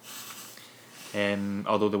cool, isn't it?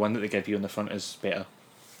 Although the one that they give you on the front is better.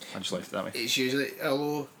 I just liked it that way. It's usually,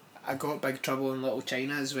 although I got Big Trouble in Little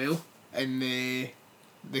China as well, and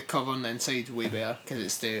the cover on the inside way better because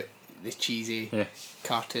it's the cheesy,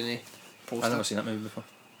 cartoony poster. I've never seen that movie before.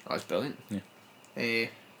 Oh, it's brilliant. Yeah.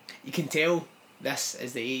 You can tell this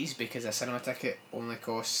is the 80s because a cinema ticket only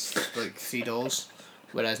costs like $3,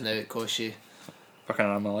 whereas now it costs you fucking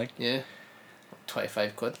arm and leg. Yeah,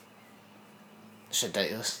 £25. It's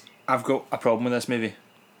ridiculous. I've got a problem with this movie.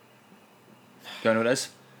 Do you know what it is?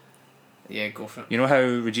 Yeah, go for it. You know how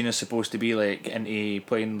Regina's supposed to be like into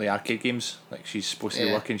playing the arcade games? Like she's supposed to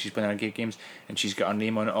be working, she's playing arcade games, and she's got her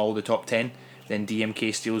name on all the top 10. Then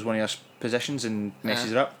DMK steals one of her positions and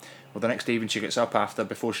messes her up. Well, the next day when she gets up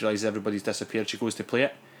before she realises everybody's disappeared, she goes to play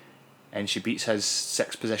it, and she beats his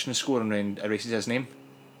 6th position score and then erases his name.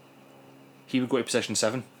 He would go to position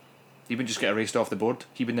 7. He wouldn't just get erased off the board.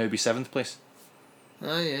 He would now be 7th place.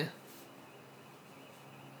 Oh yeah,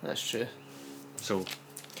 that's true. So,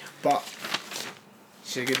 but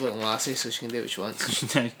she's a good looking lassie, so she can do what she wants. She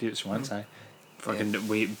can do what she wants. Aye. Fucking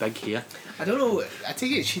wait, big hair. I don't know. I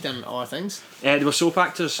take it she done other things. They were soap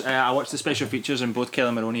actors. I watched the special features in both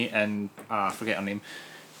Kelly Maroney and I forget her name.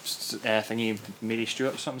 Mary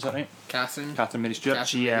Stewart or something. Is that right? Catherine Mary Stewart.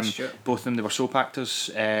 Both of them, they were soap actors,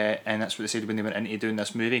 and that's what they said when they went into doing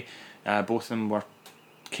this movie. Both of them were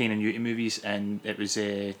Kane and Newton movies, and it was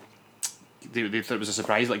they thought it was a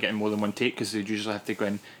surprise, like getting more than one take, because they'd usually have to go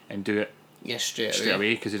in and do it Yes, straight straight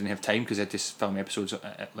away because they didn't have time because they had to film episodes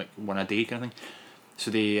at like one a day kind of thing. So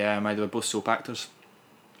they were both soap actors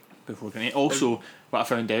before getting it. Also, what I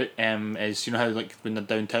found out is, you know how like when they're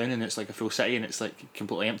downtown and it's like a full city and it's like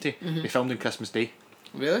completely empty. They filmed on Christmas Day.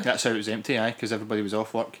 Really? That's how it was empty, because everybody was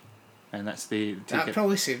off work, and that's that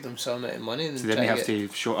probably saved them some amount of money. So they didn't have to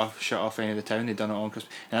shut off any of the town. They'd done it on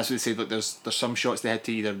Christmas, and that's what they said. Like there's some shots they had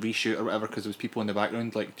to either reshoot or whatever because there was people in the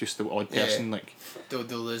background, like just the odd person, like the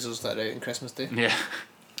losers that are out on Christmas Day. Yeah.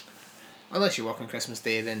 Unless you work on Christmas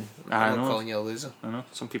Day, then I I'm know. not calling you a loser. I know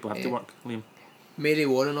some people have to work. Liam. Mary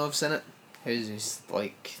Warrenov's in it, who's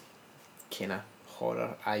like kind of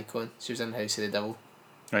horror icon. She was in House of the Devil.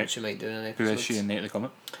 Right. She might do in an Who episode. is she in Night of the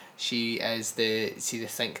Comet? She is the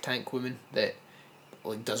think tank woman that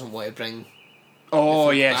like doesn't want to bring.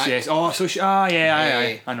 Oh the yes, back. yes. Oh, so she.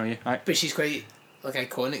 Aye. I know you. Aye. But she's quite like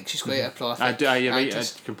iconic. She's quite a prolific. You're right. I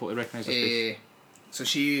actress. completely recognise her face. So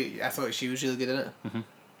I thought she was really good in it.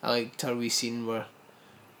 I liked her wee scene where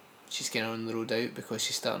she's kind of on the road out because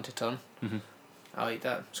she's starting to turn. I like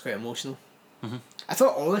that. It's quite emotional. I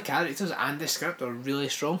thought all the characters and the script are really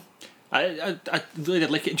strong. I really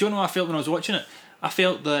did like it. Do you know what I felt when I was watching it? I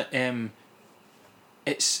felt that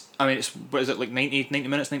it's what is it, like 90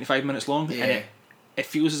 minutes, 95 minutes long, and it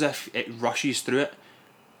feels as if it rushes through it,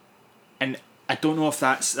 and I don't know if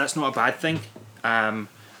that's not a bad thing.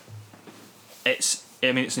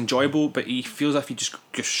 It's enjoyable, but it feels as if you just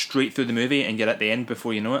go straight through the movie and you're at the end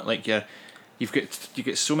before you know it. Like you've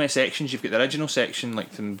got so many sections. You've got the original section,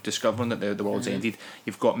 like them discovering that the world's ended.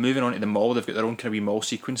 You've got moving on to the mall. They've got their own kind of wee mall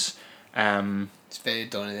sequence. It's very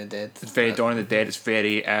Dawn of the Dead. It's very Dawn of the Dead. It's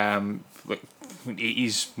very like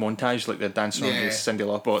 80s montage, like they're dancing on with Cyndi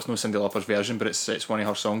Lauper. It's no Cyndi Lauper's version, but it's one of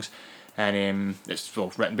her songs, and it's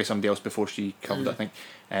written by somebody else before she covered it, I think.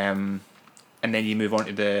 And then you move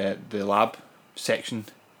on to the lab section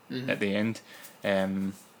at the end.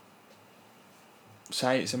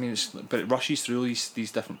 So but it rushes through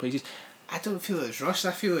these different places. I don't feel it's rushed.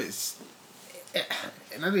 I feel it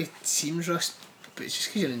maybe seems rushed, but it's just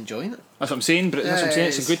because you're enjoying it. That's what I'm saying. But that's what I'm saying.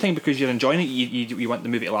 It's a good thing because you're enjoying it. You want the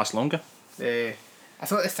movie to last longer. I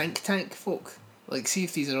thought the think tank folk, like, see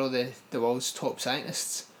if these are all the world's top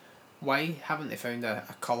scientists, why haven't they found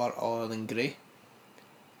a colour other than grey?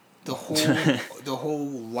 The whole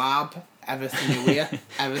lab, everything you wear,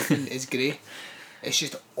 everything is grey. It's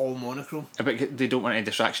just all monochrome. But they don't want any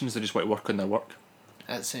distractions. They just want to work on their work.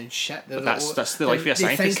 That sounds shit. But that's the life of a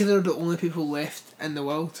scientist. They think they're the only people left in the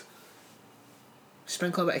world.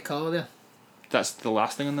 Sprinkle a bit of colour there. That's the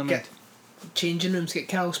last thing on their mind. Changing rooms, get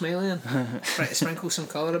Carol Smiley in. Sprinkle some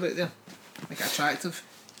colour about there. Make it attractive.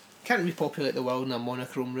 Can't repopulate the world in a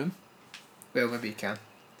monochrome room. Well, maybe you can.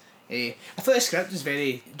 I thought the script was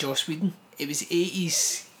very Joss Whedon. It was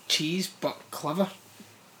 80s cheese, but clever.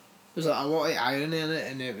 There was like a lot of irony in it,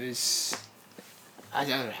 and it was... I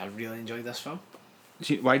really enjoyed this film.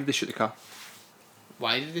 Why did they shoot the car?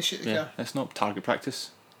 Why did they shoot the car? It's not target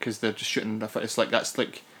practice, because they're just shooting. It's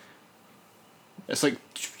like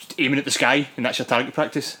aiming at the sky, and that's your target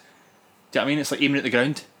practice. Do you know what I mean? It's like aiming at the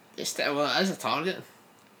ground. It is a target.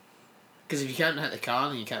 Because if you can't hit the car,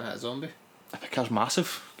 then you can't hit a zombie. The car's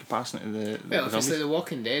massive comparison to the Well, if zombies. it's like The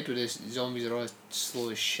Walking Dead, where the zombies are all slow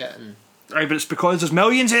as shit and... Right, but it's because there's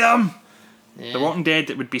millions of them. Yeah. The Walking Dead,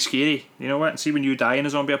 it would be scary. You know what? See when you die in a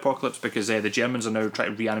zombie apocalypse, because the Germans are now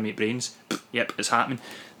trying to reanimate brains. Yep, it's happening.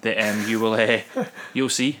 That you will, you'll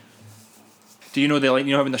see. Do you know how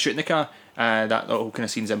when they're shooting the car, that whole kind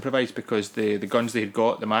of scene's improvised because the guns they had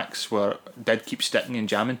got, the Max, did keep sticking and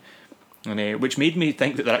jamming. And which made me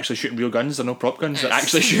think that they're actually shooting real guns. They're no prop guns. They're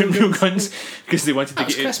actually shooting real guns because they wanted to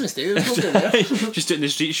get Christmas Day. There's no good there. just out in the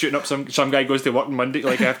street shooting up some guy goes to work on Monday,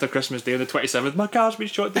 like after Christmas Day on the 27th. My car's been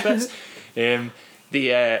shot to bits.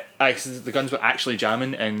 The guns were actually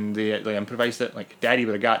jamming, and they improvised it. Like "Daddy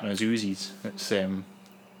with a gat and his Uzis."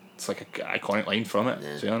 It's like an iconic line from it.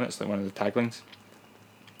 Yeah. So it's like one of the taglines.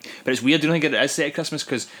 But it's weird. I don't think it is set at Christmas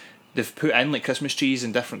because they've put in like Christmas trees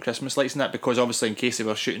and different Christmas lights and that, because obviously in case they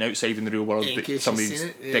were shooting outside in the real world, some of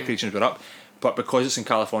these decorations were up. But because it's in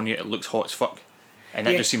California, it looks hot as fuck, and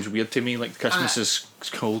that just seems weird to me. Like Christmas is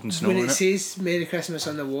cold and snowing. When it says Merry Christmas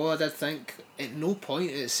on the wall, I did think at no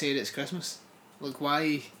point it said it's Christmas. Like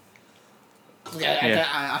why?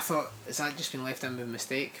 I thought, has that just been left in by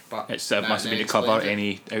mistake? But It must have been to cover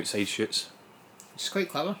any outside shoots. It's quite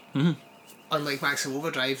clever. Mm-hmm. Unlike Maximum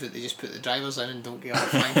Overdrive, that they just put the drivers in and don't give a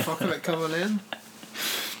flying fuck about covering in.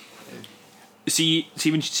 See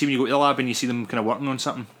when you go to the lab and you see them kind of working on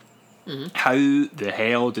something. Mm-hmm. How the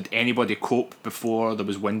hell did anybody cope before there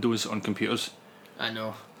was Windows on computers? I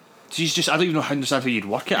know. She's just, I don't even understand how you'd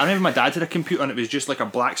work it. I remember my dad had a computer and it was just like a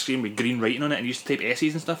black screen with green writing on it and he used to type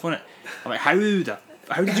essays and stuff on it. I'm like, how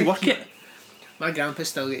did you work it? My grandpa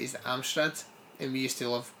still got his Amstrad, and we used to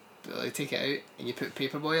love, like, take it out and you put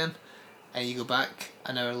Paperboy in, and you go back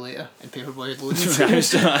an hour later and Paperboy had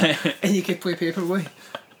loaded, and you could play Paperboy.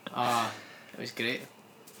 It was great.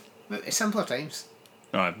 But it's simpler times.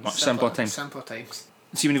 No, much simpler times. Simpler times.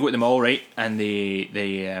 See, when you go to the mall, right, and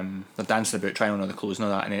they're dancing about trying on all the clothes and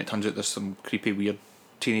all that, and then it turns out there's some creepy, weird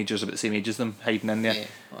teenagers about the same age as them hiding in there. Yeah,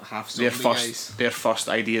 like half zombie guys. Their first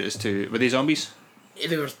idea is to, were they zombies?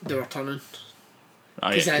 They were turning.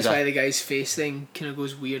 Because that's why the guy's face thing kind of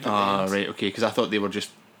goes weird. Right, okay. Because I thought they were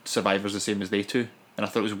just survivors the same as they two, and I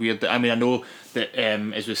thought it was weird that, I mean, I know that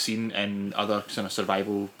as we've seen in other kind of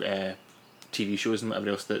survival TV shows and whatever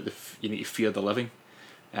else, that you need to fear the living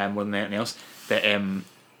more than anything else. That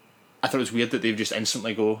I thought it was weird that they would just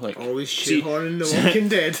instantly go like, always shoehorning The Walking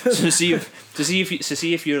Dead. So see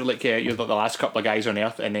if you're like you're the last couple of guys on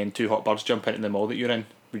Earth, and then two hot birds jump into the mall that you're in,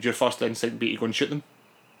 would your first instinct be to go and shoot them?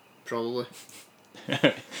 Probably.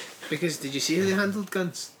 Because did you see how they handled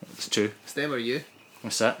guns? It's true. It's them or you.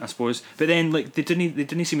 That's it, I suppose. But then, like, they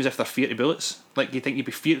didn't seem as if they're feared of bullets. Like, you think you'd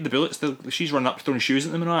be feared of the bullets? She's running up throwing shoes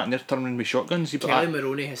at them and all that, and they're turning with shotguns. Kelly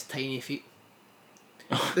Maroney has tiny feet.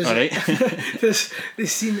 Alright. There's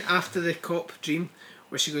this scene after the cop dream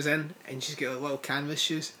where she goes in and she's got like little canvas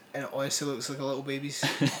shoes, and it honestly looks like a little baby's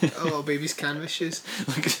canvas shoes.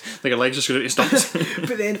 Like her legs just go out of stumps.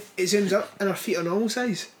 But then it zooms up and her feet are normal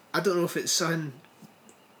size. I don't know if it's something,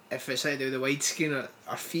 if it's like the widescreen or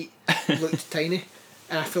her feet looked tiny,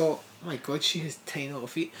 and I thought, oh my god, she has tiny little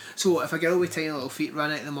feet. So if a girl with tiny little feet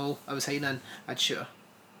ran out of the mall I was hiding in, I'd shoot her.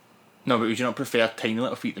 No, but would you not prefer tiny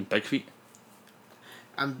little feet than big feet?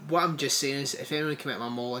 What I'm just saying is, if anyone came out of my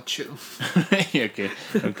mall, I'd shoot them. Yeah, okay.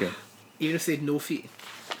 Even if they had no feet.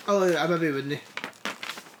 Oh, I maybe wouldn't.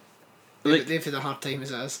 They've had a hard time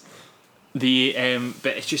as it is.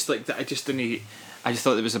 But it's just like that. I just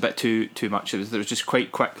thought it was a bit too much. It was just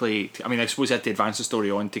quite quickly. I mean, I suppose I had to advance the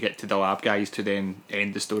story on to get to the lab guys to then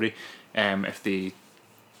end the story. That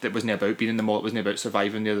wasn't about being in the mall. It wasn't about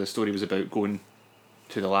surviving there. The story was about going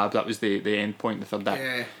to the lab. That was the end point, the third act.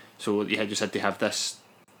 Yeah. So you just had to have this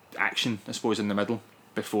action, I suppose, in the middle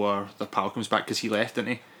before the pal comes back, because he left,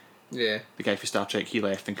 didn't he? Yeah. The guy for Star Trek, he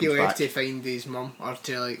left and comes back. He left to find his mum, or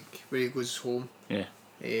to like where he goes home. Yeah.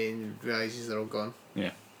 And realises they're all gone.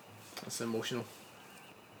 Yeah. That's emotional.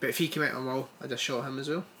 But if he came out of the mall, I'd have shot him as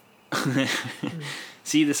well.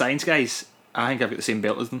 See the science guys? I think I've got the same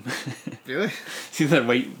belt as them. Really? See their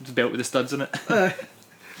white belt with the studs on it?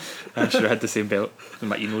 I'm sure I had the same belt in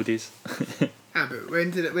my emo days. But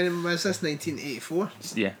when was this? 1984?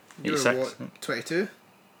 Yeah, 86. You were what, 22?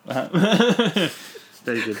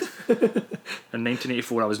 Very good. In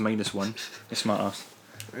 1984 I was -1. A smart ass.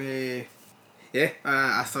 Yeah,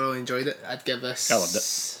 I thoroughly enjoyed it. I'd give this... I loved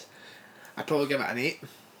it. I'd probably give it an 8.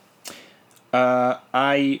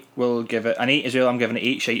 I will give it an 8 as well. I'm giving it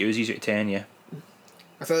 8 shite Uzis out of 10, yeah.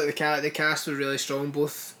 I thought the cast was really strong.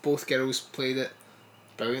 Both girls played it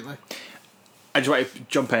brilliantly. I just want to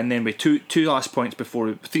jump in then with three last points before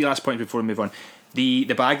we move on. The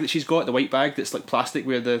bag that she's got, the white bag that's like plastic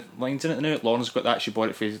with the lines in it now, Lauren's got that. She bought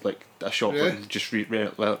it for like a shop like, just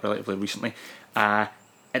relatively recently.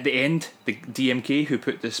 At the end, the DMK who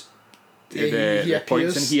put this the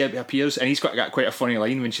points in, he appears, and he's got quite a funny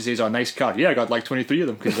line when she says, "Oh, nice car." Yeah, I got like 23 of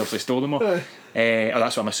them, because he obviously stole them all.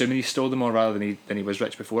 That's what I'm assuming, he stole them all rather than he was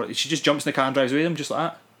rich before. She just jumps in the car and drives away with them just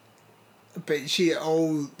like that. But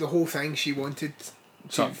the whole thing, she wanted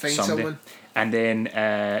to find someone. And then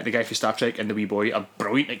the guy for Star Trek and the wee boy are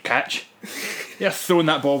brilliant at catch. They're throwing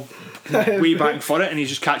that ball way back for it, and he's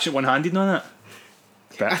just catching it one-handed on it.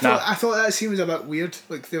 But I thought that scene was a bit weird.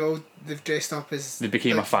 Like they've dressed up as they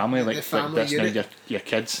became a family, like that's now your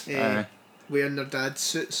kids wearing their dad's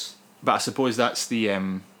suits. But I suppose that's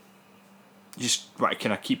the just what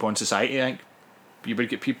kind of keep on society. I think you would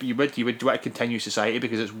get people. You would want to continue society,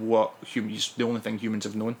 because it's the only thing humans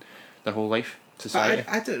have known their whole life. Society.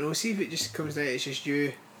 I don't know. See if it just comes out, it's just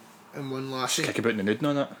you and one lassie. Kick about in the nude and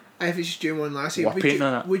all that. If it's just you and one lassie, would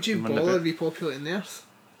you bother repopulating the Earth?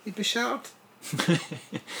 You'd be shattered.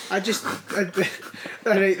 Alright,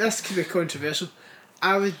 this could be controversial.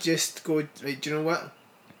 I would just go, right, do you know what?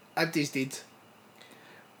 Everybody's dead.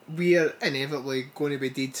 We're inevitably going to be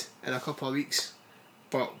dead in a couple of weeks,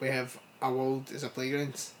 but we have a world as a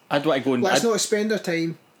playground. I'd want to go and... Let's not spend our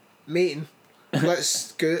time mating.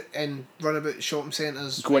 Let's go and run about shopping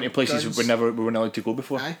centres. Go into places we weren't allowed to go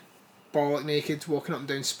before. Aye. Bollock naked, walking up and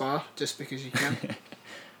down Spa, just because you can.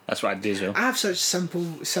 That's what I'd do as well. I have such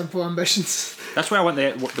simple ambitions. That's why I want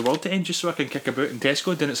the world to end, just so I can kick about in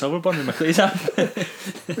Tesco down at Silverburn with my clays up.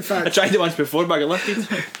 In fact, I tried it once before, but I got lifted.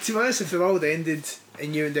 to be honest, if the world ended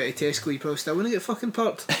and you went out to Tesco, you probably still wouldn't get fucking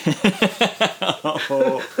parked.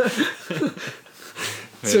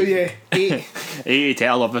 So yeah, 8.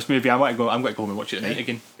 I love this movie. I'm going to go home and watch it tonight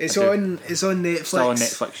again. It's on Netflix. Still on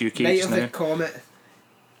Netflix UK Night just of now. the Comet.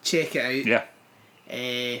 Check it out.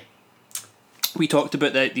 Yeah. We talked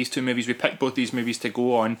about these two movies. We picked both these movies to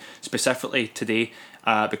go on specifically today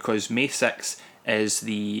because May 6th is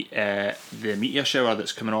the meteor shower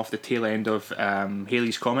that's coming off the tail end of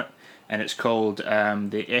Halley's Comet, and it's called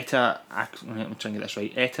the Eta. I'm trying to get this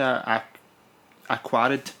right. Eta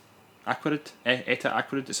Aquarid. Eta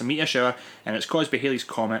Aquarid. It's a meteor shower, and it's caused by Halley's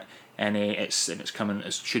Comet, and it's coming.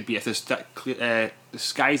 It should be, if the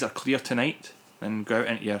skies are clear tonight, then go out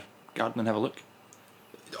into your garden and have a look.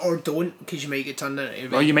 Or don't, because you might get turned into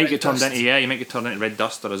red, Or you might red get turned dust. into you might get turned into red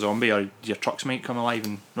dust or a zombie, or your trucks might come alive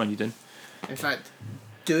and run you down. In fact,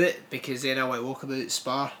 do it, because then I want to walk about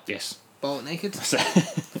Spa Yes. bollock naked.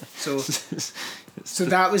 So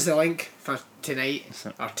that was the link for tonight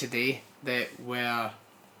or today, that where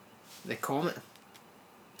the comet.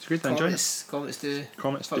 It's good to enjoy it. Comets do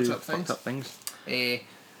Comets fucked do up things. fucked up things.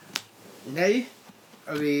 Now,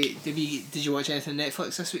 did you watch anything on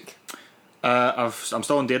Netflix this week? I'm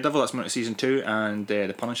still on Daredevil. That's my season 2, and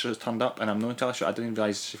the Punisher has turned up, and I'm not entirely sure. I didn't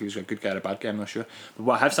realise if he was a good guy or a bad guy. I'm not sure. But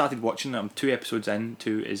what I have started watching, I'm 2 episodes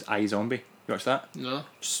into, is iZombie. You watched that? No.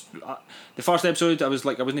 The first episode, I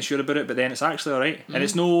wasn't sure about it, but then it's actually alright, and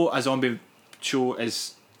it's no a zombie show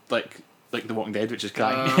is like The Walking Dead, which is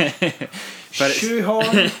cracking. But Shoehorn.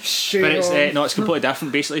 But it's no, it's completely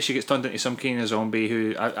different. Basically, she gets turned into some kind of zombie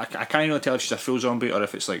who I can't even tell if she's a full zombie or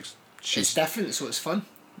if it's like It's different, so it's fun.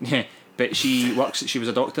 Yeah, but she works. She was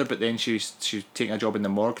a doctor, but then she's taking a job in the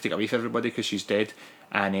morgue to take away from everybody because she's dead,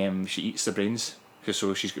 and she eats the brains.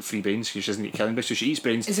 So she's got 3 brains because she doesn't get killing brains, so she eats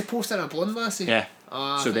brains. Is it posted on a blonde lassie? Yeah.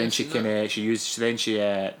 So then I've she seen can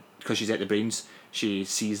that. because she's at the brains, she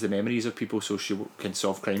sees the memories of people, so she can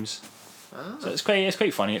solve crimes. So it's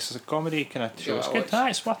quite funny. It's a comedy kind of show. Yeah, It's I good. watched.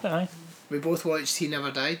 It's worth it. Aye. We both watched He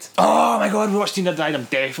Never Died. Oh my god, we watched Tina Died. I'm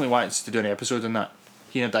definitely wanting to do an episode on that.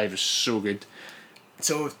 Tina Died was so good.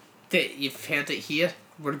 So you've heard it here.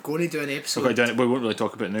 We're going to do an episode. We won't really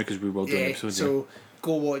talk about it now because we will do an episode. So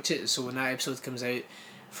go watch it. So when that episode comes out,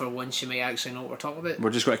 for once you might actually know what we're talking about. We're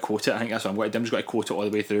just going to quote it. I think that's what I'm going to do. I'm just going to quote it all the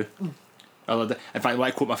way through. I love it. In fact, I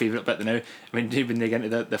want to quote my favourite bit now. When they get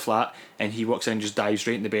into the flat and he walks in and just dives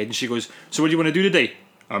right in the bed and she goes, "So what do you want to do today?"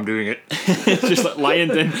 "I'm doing it." Just like lying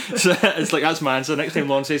down. So it's like, that's my answer. Next time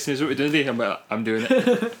Lauren says to me, "So what do you do today?" I'm like, "I'm doing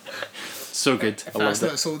it." So good. If I that's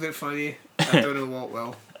loved not it. sold it for you, I don't know what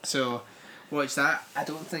will. So watch that. I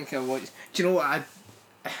don't think I watched. Do you know what?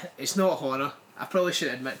 It's not horror. I probably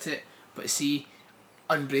shouldn't admit to it, but see,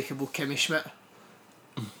 Unbreakable Kimmy Schmidt.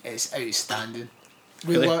 It's outstanding.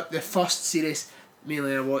 Really? The first series, me and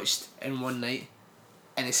Lena watched in one night,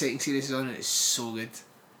 and the second series is on, and it's so good.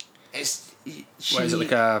 It's What is it,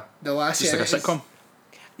 like a the last just like a sitcom?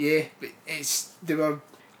 Yeah, but it's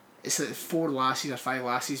like 4 lassies or 5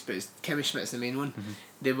 lassies, but Kimmy Schmidt's the main one. Mm-hmm.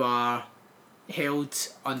 They were held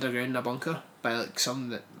underground in a bunker by like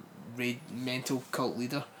some mental cult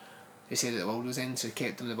leader who said that the world was end, so he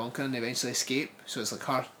kept them in the bunker and they eventually escape. So it's like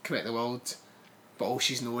her coming to the world, but all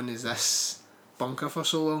she's known is this bunker for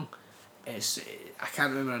so long. I can't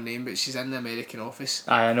remember her name, but she's in the American Office.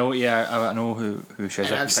 I know. Yeah, I know who she is.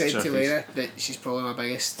 And I I've can said picture to her face. Lena that she's probably my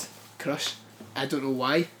biggest crush. I don't know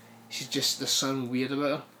why. There's something weird about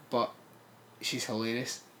her, but she's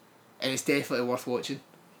hilarious. And it's definitely worth watching.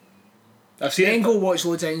 I've seen Then it. go watch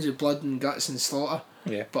loads of things with blood and guts and slaughter,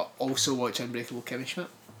 Yeah, but also watch Unbreakable Kimmy Schmidt.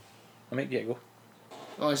 I might get it go.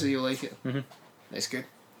 Honestly, you'll like it. Mm-hmm. It's good.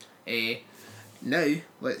 Now,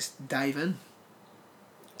 let's dive in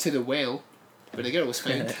to the well where the girl was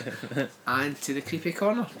found and to the creepy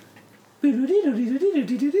corner.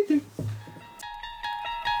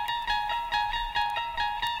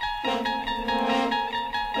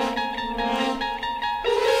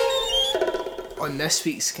 On this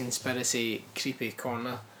week's Conspiracy Creepy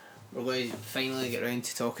Corner, we're going to finally get around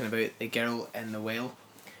to talking about the girl in the well.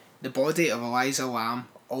 The body of Eliza Lam,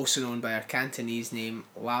 also known by her Cantonese name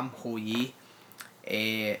Lam Ho Yi,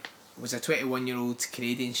 was a 21-year-old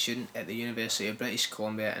Canadian student at the University of British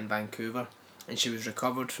Columbia in Vancouver, and she was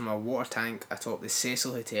recovered from a water tank atop the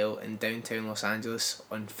Cecil Hotel in downtown Los Angeles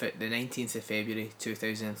on the 19th of February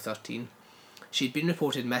 2013. She'd been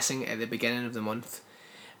reported missing at the beginning of the month.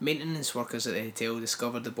 Maintenance workers at the hotel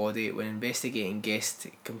discovered the body when investigating guest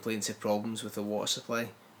complaints of problems with the water supply.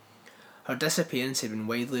 Her disappearance had been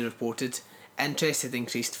widely reported. Interest had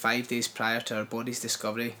increased 5 days prior to her body's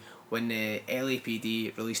discovery when the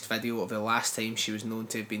LAPD released video of the last time she was known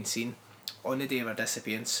to have been seen, on the day of her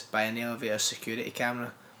disappearance, by an elevator security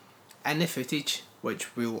camera. In the footage,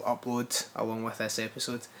 which we'll upload along with this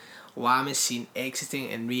episode, Lam is seen exiting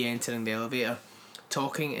and re-entering the elevator,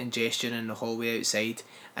 talking and gesturing in the hallway outside,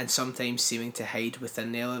 and sometimes seeming to hide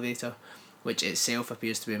within the elevator, which itself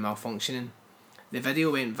appears to be malfunctioning. The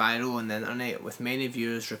video went viral on the internet, with many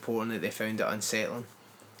viewers reporting that they found it unsettling.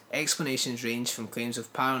 Explanations range from claims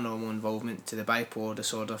of paranormal involvement to the bipolar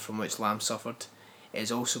disorder from which Lam suffered. It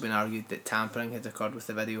has also been argued that tampering had occurred with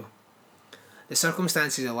the video. The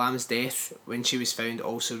circumstances of Lam's death when she was found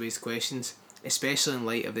also raised questions, especially in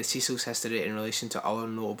light of the Cecil's history in relation to other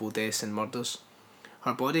notable deaths and murders.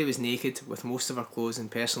 Her body was naked, with most of her clothes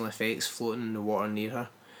and personal effects floating in the water near her.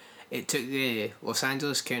 It took the Los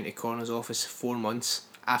Angeles County Coroner's Office 4 months,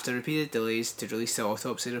 after repeated delays, to release the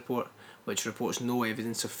autopsy report, which reports no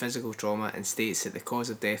evidence of physical trauma and states that the cause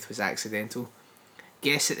of death was accidental.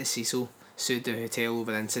 Guests at the Cecil sued the hotel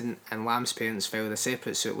over the incident, and Lam's parents filed a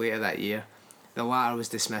separate suit later that year. The latter was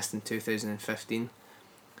dismissed in 2015.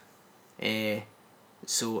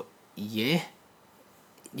 So, yeah.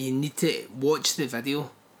 You need to watch the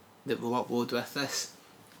video that we'll upload with this,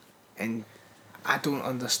 and I don't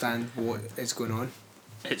understand what is going on.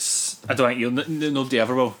 I don't think nobody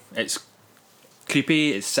ever will. It's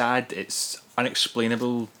creepy, it's sad, it's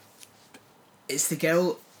unexplainable. It's the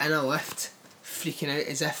girl in a lift freaking out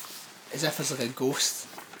as if it's like a ghost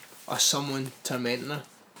or someone tormenting her,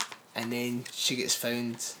 and then she gets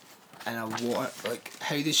found in a water. Like,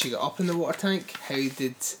 how did she get up in the water tank? How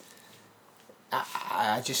did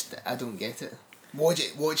I don't get it.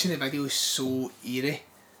 Watching the video is so eerie.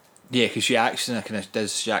 Yeah, because she acts in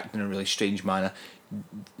a really strange manner.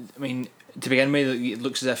 I mean, to begin with, it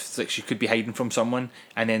looks as if like she could be hiding from someone,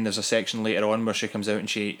 and then there's a section later on where she comes out and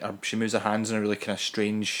she moves her hands in a really kind of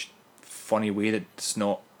strange, funny way that's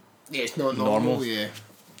not. Yeah, it's not normal. Yeah.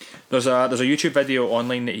 There's a YouTube video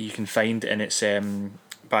online that you can find, and it's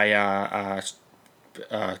by a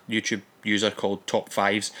YouTube user called Top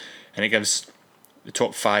Fives, and it gives the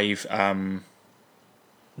top 5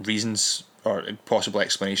 reasons or possible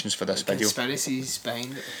explanations for this video. Conspiracies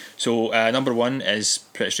behind it. So number 1 is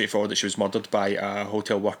pretty straightforward, that she was murdered by a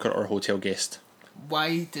hotel worker or hotel guest.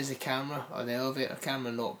 Why does the camera or the elevator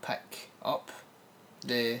camera not pick up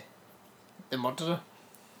the murderer?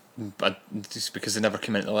 But just because they never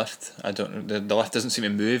come into the lift. I don't know. The lift doesn't seem to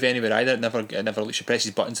move anywhere either. It never. She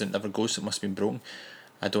presses buttons and it never goes. So it must have been broken.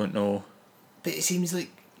 I don't know. But it seems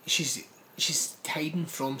like she's hiding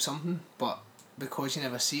from something, but because you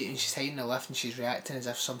never see it, and she's hiding in the lift and she's reacting as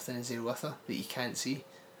if something is there with her that you can't see.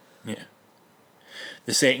 Yeah.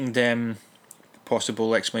 The second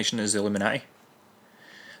possible explanation is the Illuminati.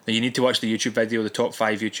 Now you need to watch the YouTube video, the top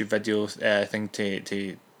 5 YouTube video thing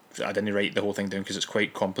to. I didn't write the whole thing down because it's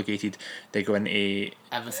quite complicated. They go into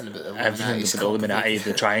everything about the Illuminati.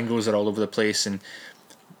 The triangles are all over the place, and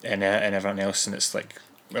everything else. And it's like,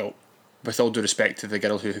 well, with all due respect to the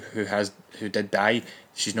girl who did die,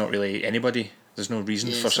 she's not really anybody. There's no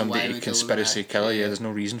reason for somebody to conspiracy kill her. Yeah, there's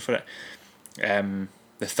no reason for it.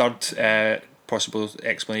 The third possible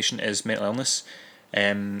explanation is mental illness.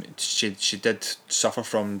 She did suffer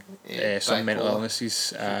from some mental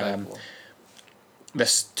illnesses.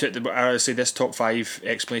 This top 5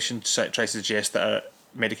 explanation tries to suggest that a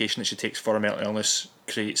medication that she takes for a mental illness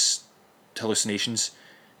creates hallucinations,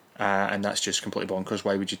 and that's just completely bonkers.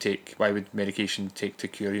 Why would medication take to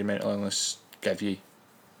cure your mental illness give you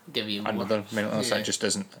another mental illness? That just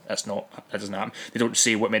doesn't. It doesn't happen. They don't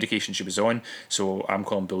say what medication she was on, so I'm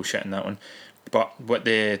calling bullshit in that one. But what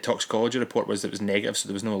the toxicology report was, that it was negative, so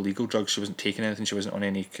there was no illegal drugs. She wasn't taking anything. She wasn't on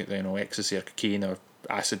any ecstasy or cocaine or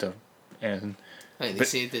acid or anything. Like they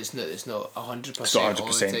said, it's not 100%. It's not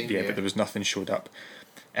 100%. Yeah, but there was nothing showed up.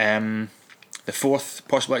 The fourth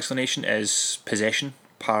possible explanation is possession,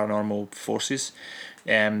 paranormal forces.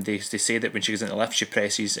 They say that when she goes into the lift, she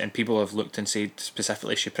presses, and people have looked and said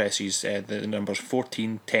specifically she presses the numbers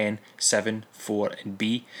 14, 10, 7, 4 and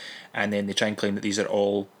B, and then they try and claim that these are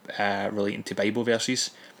all relating to Bible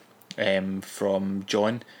verses from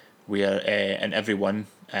John, where in every one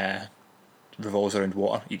revolves around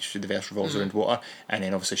water. Each of the verse revolves around water, and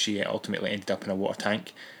then obviously she ultimately ended up in a water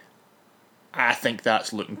tank. I think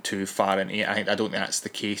that's looking too far into it. I don't think that's the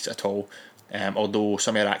case at all. Although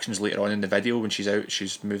some of her actions later on in the video, when she's out, she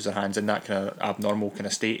moves her hands in that kind of abnormal kind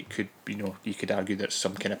of state. It could, you could argue that it's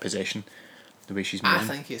some kind of possession, the way she's moving. I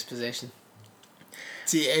think it's possession.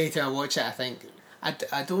 See, anytime I watch it, I think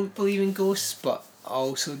I don't believe in ghosts, but I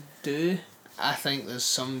also do. I think there's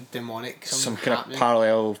some demonic, some something kind happening. of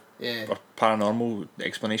parallel Yeah. or paranormal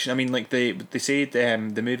explanation. I mean, like they say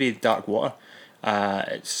the movie Dark Water,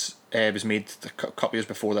 it was made a couple years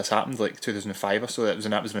before this happened, like 2005 or so. That was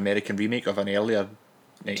an American remake of an earlier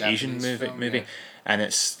Asian Japanese movie, film, and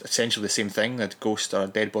it's essentially the same thing. That ghosts or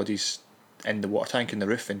dead bodies in the water tank in the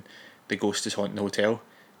roof, and the ghost is haunting the hotel.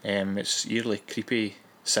 It's eerily creepy,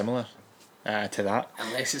 similar to that.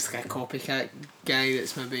 Unless it's like a copycat guy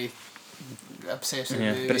that's maybe obsessed with the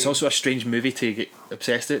movie. But it's also a strange movie to get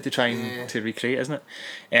obsessed with, to try and to recreate, isn't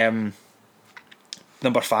it?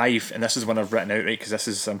 Number 5, and this is one I've written out, right, because this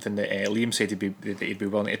is something that Liam said he'd be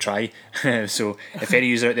willing to try. So if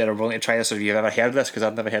any of you out there are willing to try this, or if you've ever heard of this, because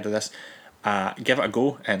I've never heard of this, give it a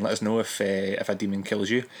go and let us know if a demon kills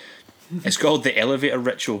you. It's called the elevator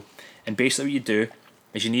ritual, and basically what you do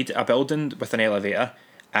is you need a building with an elevator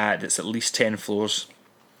that's at least 10 floors,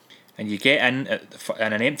 and you get in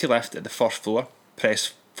in an empty lift at the first floor,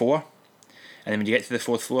 press 4, and then when you get to the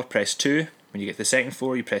 4th floor, press 2. When you get to the 2nd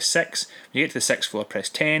floor, you press 6. When you get to the 6th floor, press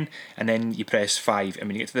 10, and then you press 5. And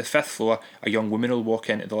when you get to the 5th floor, a young woman will walk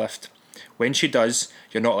into the lift. When she does,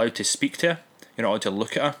 you're not allowed to speak to her, you're not allowed to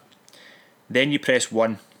look at her. Then you press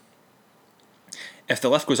 1. If the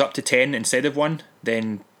lift goes up to 10 instead of 1,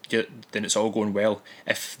 then it's all going well.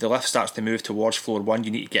 If the lift starts to move towards floor 1,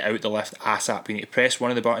 you need to get out the lift ASAP. You need to press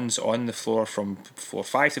one of the buttons on the floor from floor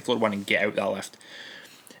 5 to floor 1 and get out that lift.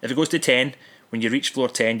 If it goes to 10, when you reach floor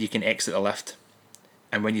 10, you can exit the lift.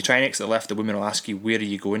 And when you try and exit the lift, the woman will ask you, where are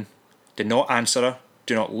you going? Do not answer her.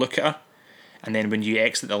 Do not look at her. And then when you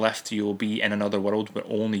exit the lift, you will be in another world where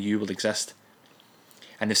only you will exist.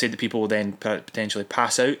 And they've said that people will then potentially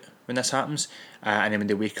pass out when this happens. And then when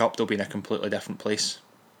they wake up, they'll be in a completely different place.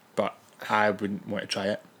 But I wouldn't want to try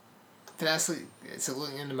it. But that's like, it's like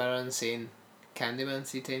looking in the mirror and saying Candyman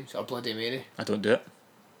 3 times, or Bloody Mary. I don't do it.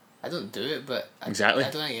 I don't do it, but Exactly.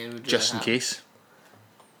 I don't think anyone would do Just that in happen. case.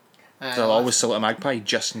 They'll always salute a magpie,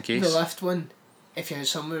 just in case. The lift one, if you're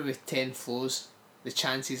somewhere with 10 floors, the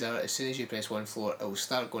chances are as soon as you press one floor, it will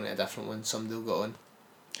start going to a different one, somebody will get on.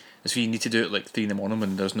 So you need to do it like 3 a.m.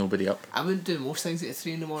 when there's nobody up. I wouldn't do most things at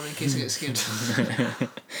 3 in case I get scared.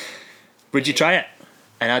 Would you try it?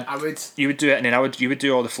 And I would. You would do it, and then you would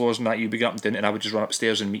do all the floors and that. You'd be getting up and doing it, and I would just run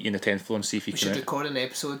upstairs and meet you in the 10th floor and see if you We can. should record an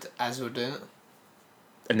episode as we're doing it.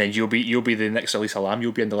 And then you'll be the next Elisa Lam.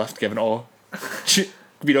 You'll be in the lift giving it all.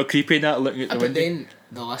 Be all creepy and that, looking at the But window. then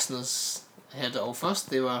the listeners heard it all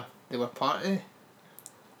first. They were part of.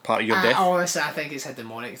 Part of your death. Honestly, I think it's a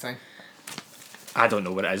demonic thing. I don't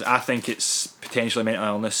know what it is. I think it's potentially mental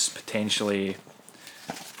illness, potentially.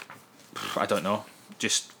 I don't know.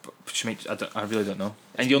 I really don't know.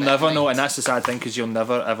 And you'll never know, and that's the sad thing, because you'll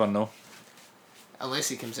never ever know. Unless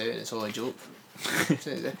he comes out and it's all a joke.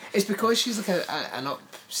 It's because she's like an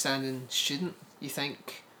upstanding student. You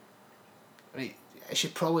think, right? She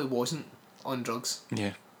probably wasn't on drugs.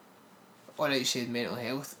 Yeah. Alright, she had mental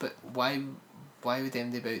health, but why would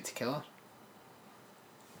them be about to kill her?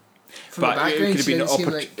 From But the background,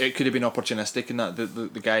 it could have been opportunistic, and that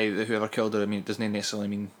the guy, whoever killed her. I mean, it doesn't necessarily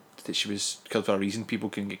mean that she was killed for a reason. People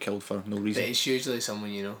can get killed for no but reason. it's usually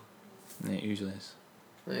someone you know. Yeah, it usually is.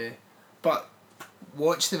 Yeah. But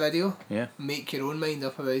watch the video. Yeah. Make your own mind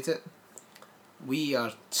up about it. We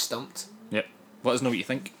are stumped. Yep. Let us know what you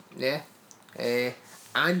think. Yeah.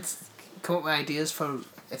 And come up with ideas for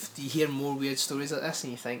if you hear more weird stories like this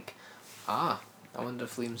and you think, I wonder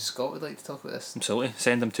if Liam Scott would like to talk about this. Absolutely.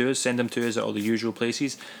 Send them to us. Send them to us at all the usual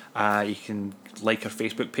places. You can like our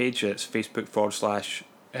Facebook page. It's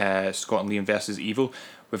Facebook.com/Scott and Liam versus Evil.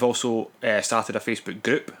 We've also started a Facebook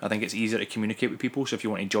group. I think it's easier to communicate with people. So if you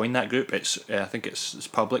want to join that group, I think it's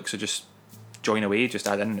public. So just join away. Just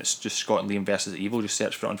add in. It's just Scott and Liam versus Evil. Just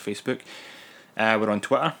search for it on Facebook. We're on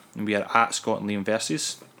Twitter, and we are at Scott and Liam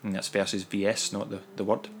versus, and that's versus VS, not the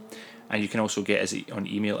word. And you can also get us on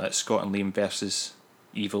email at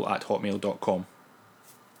scottandliamversusevil@hotmail.com.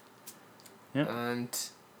 Yeah. And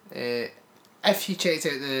if you checked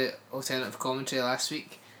out the alternative commentary last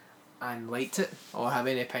week and liked it or have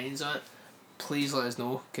any opinions on it, please let us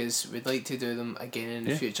know, because we'd like to do them again in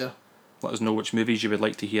the future. Let us know which movies you would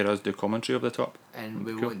like to hear us do commentary over the top. And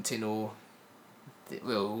we want to know,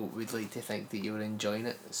 we'd like to think that you're enjoying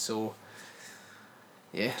it. So,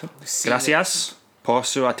 yeah. We'll see you Gracias por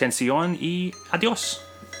su atención y adiós.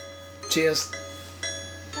 Cheers.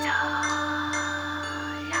 No.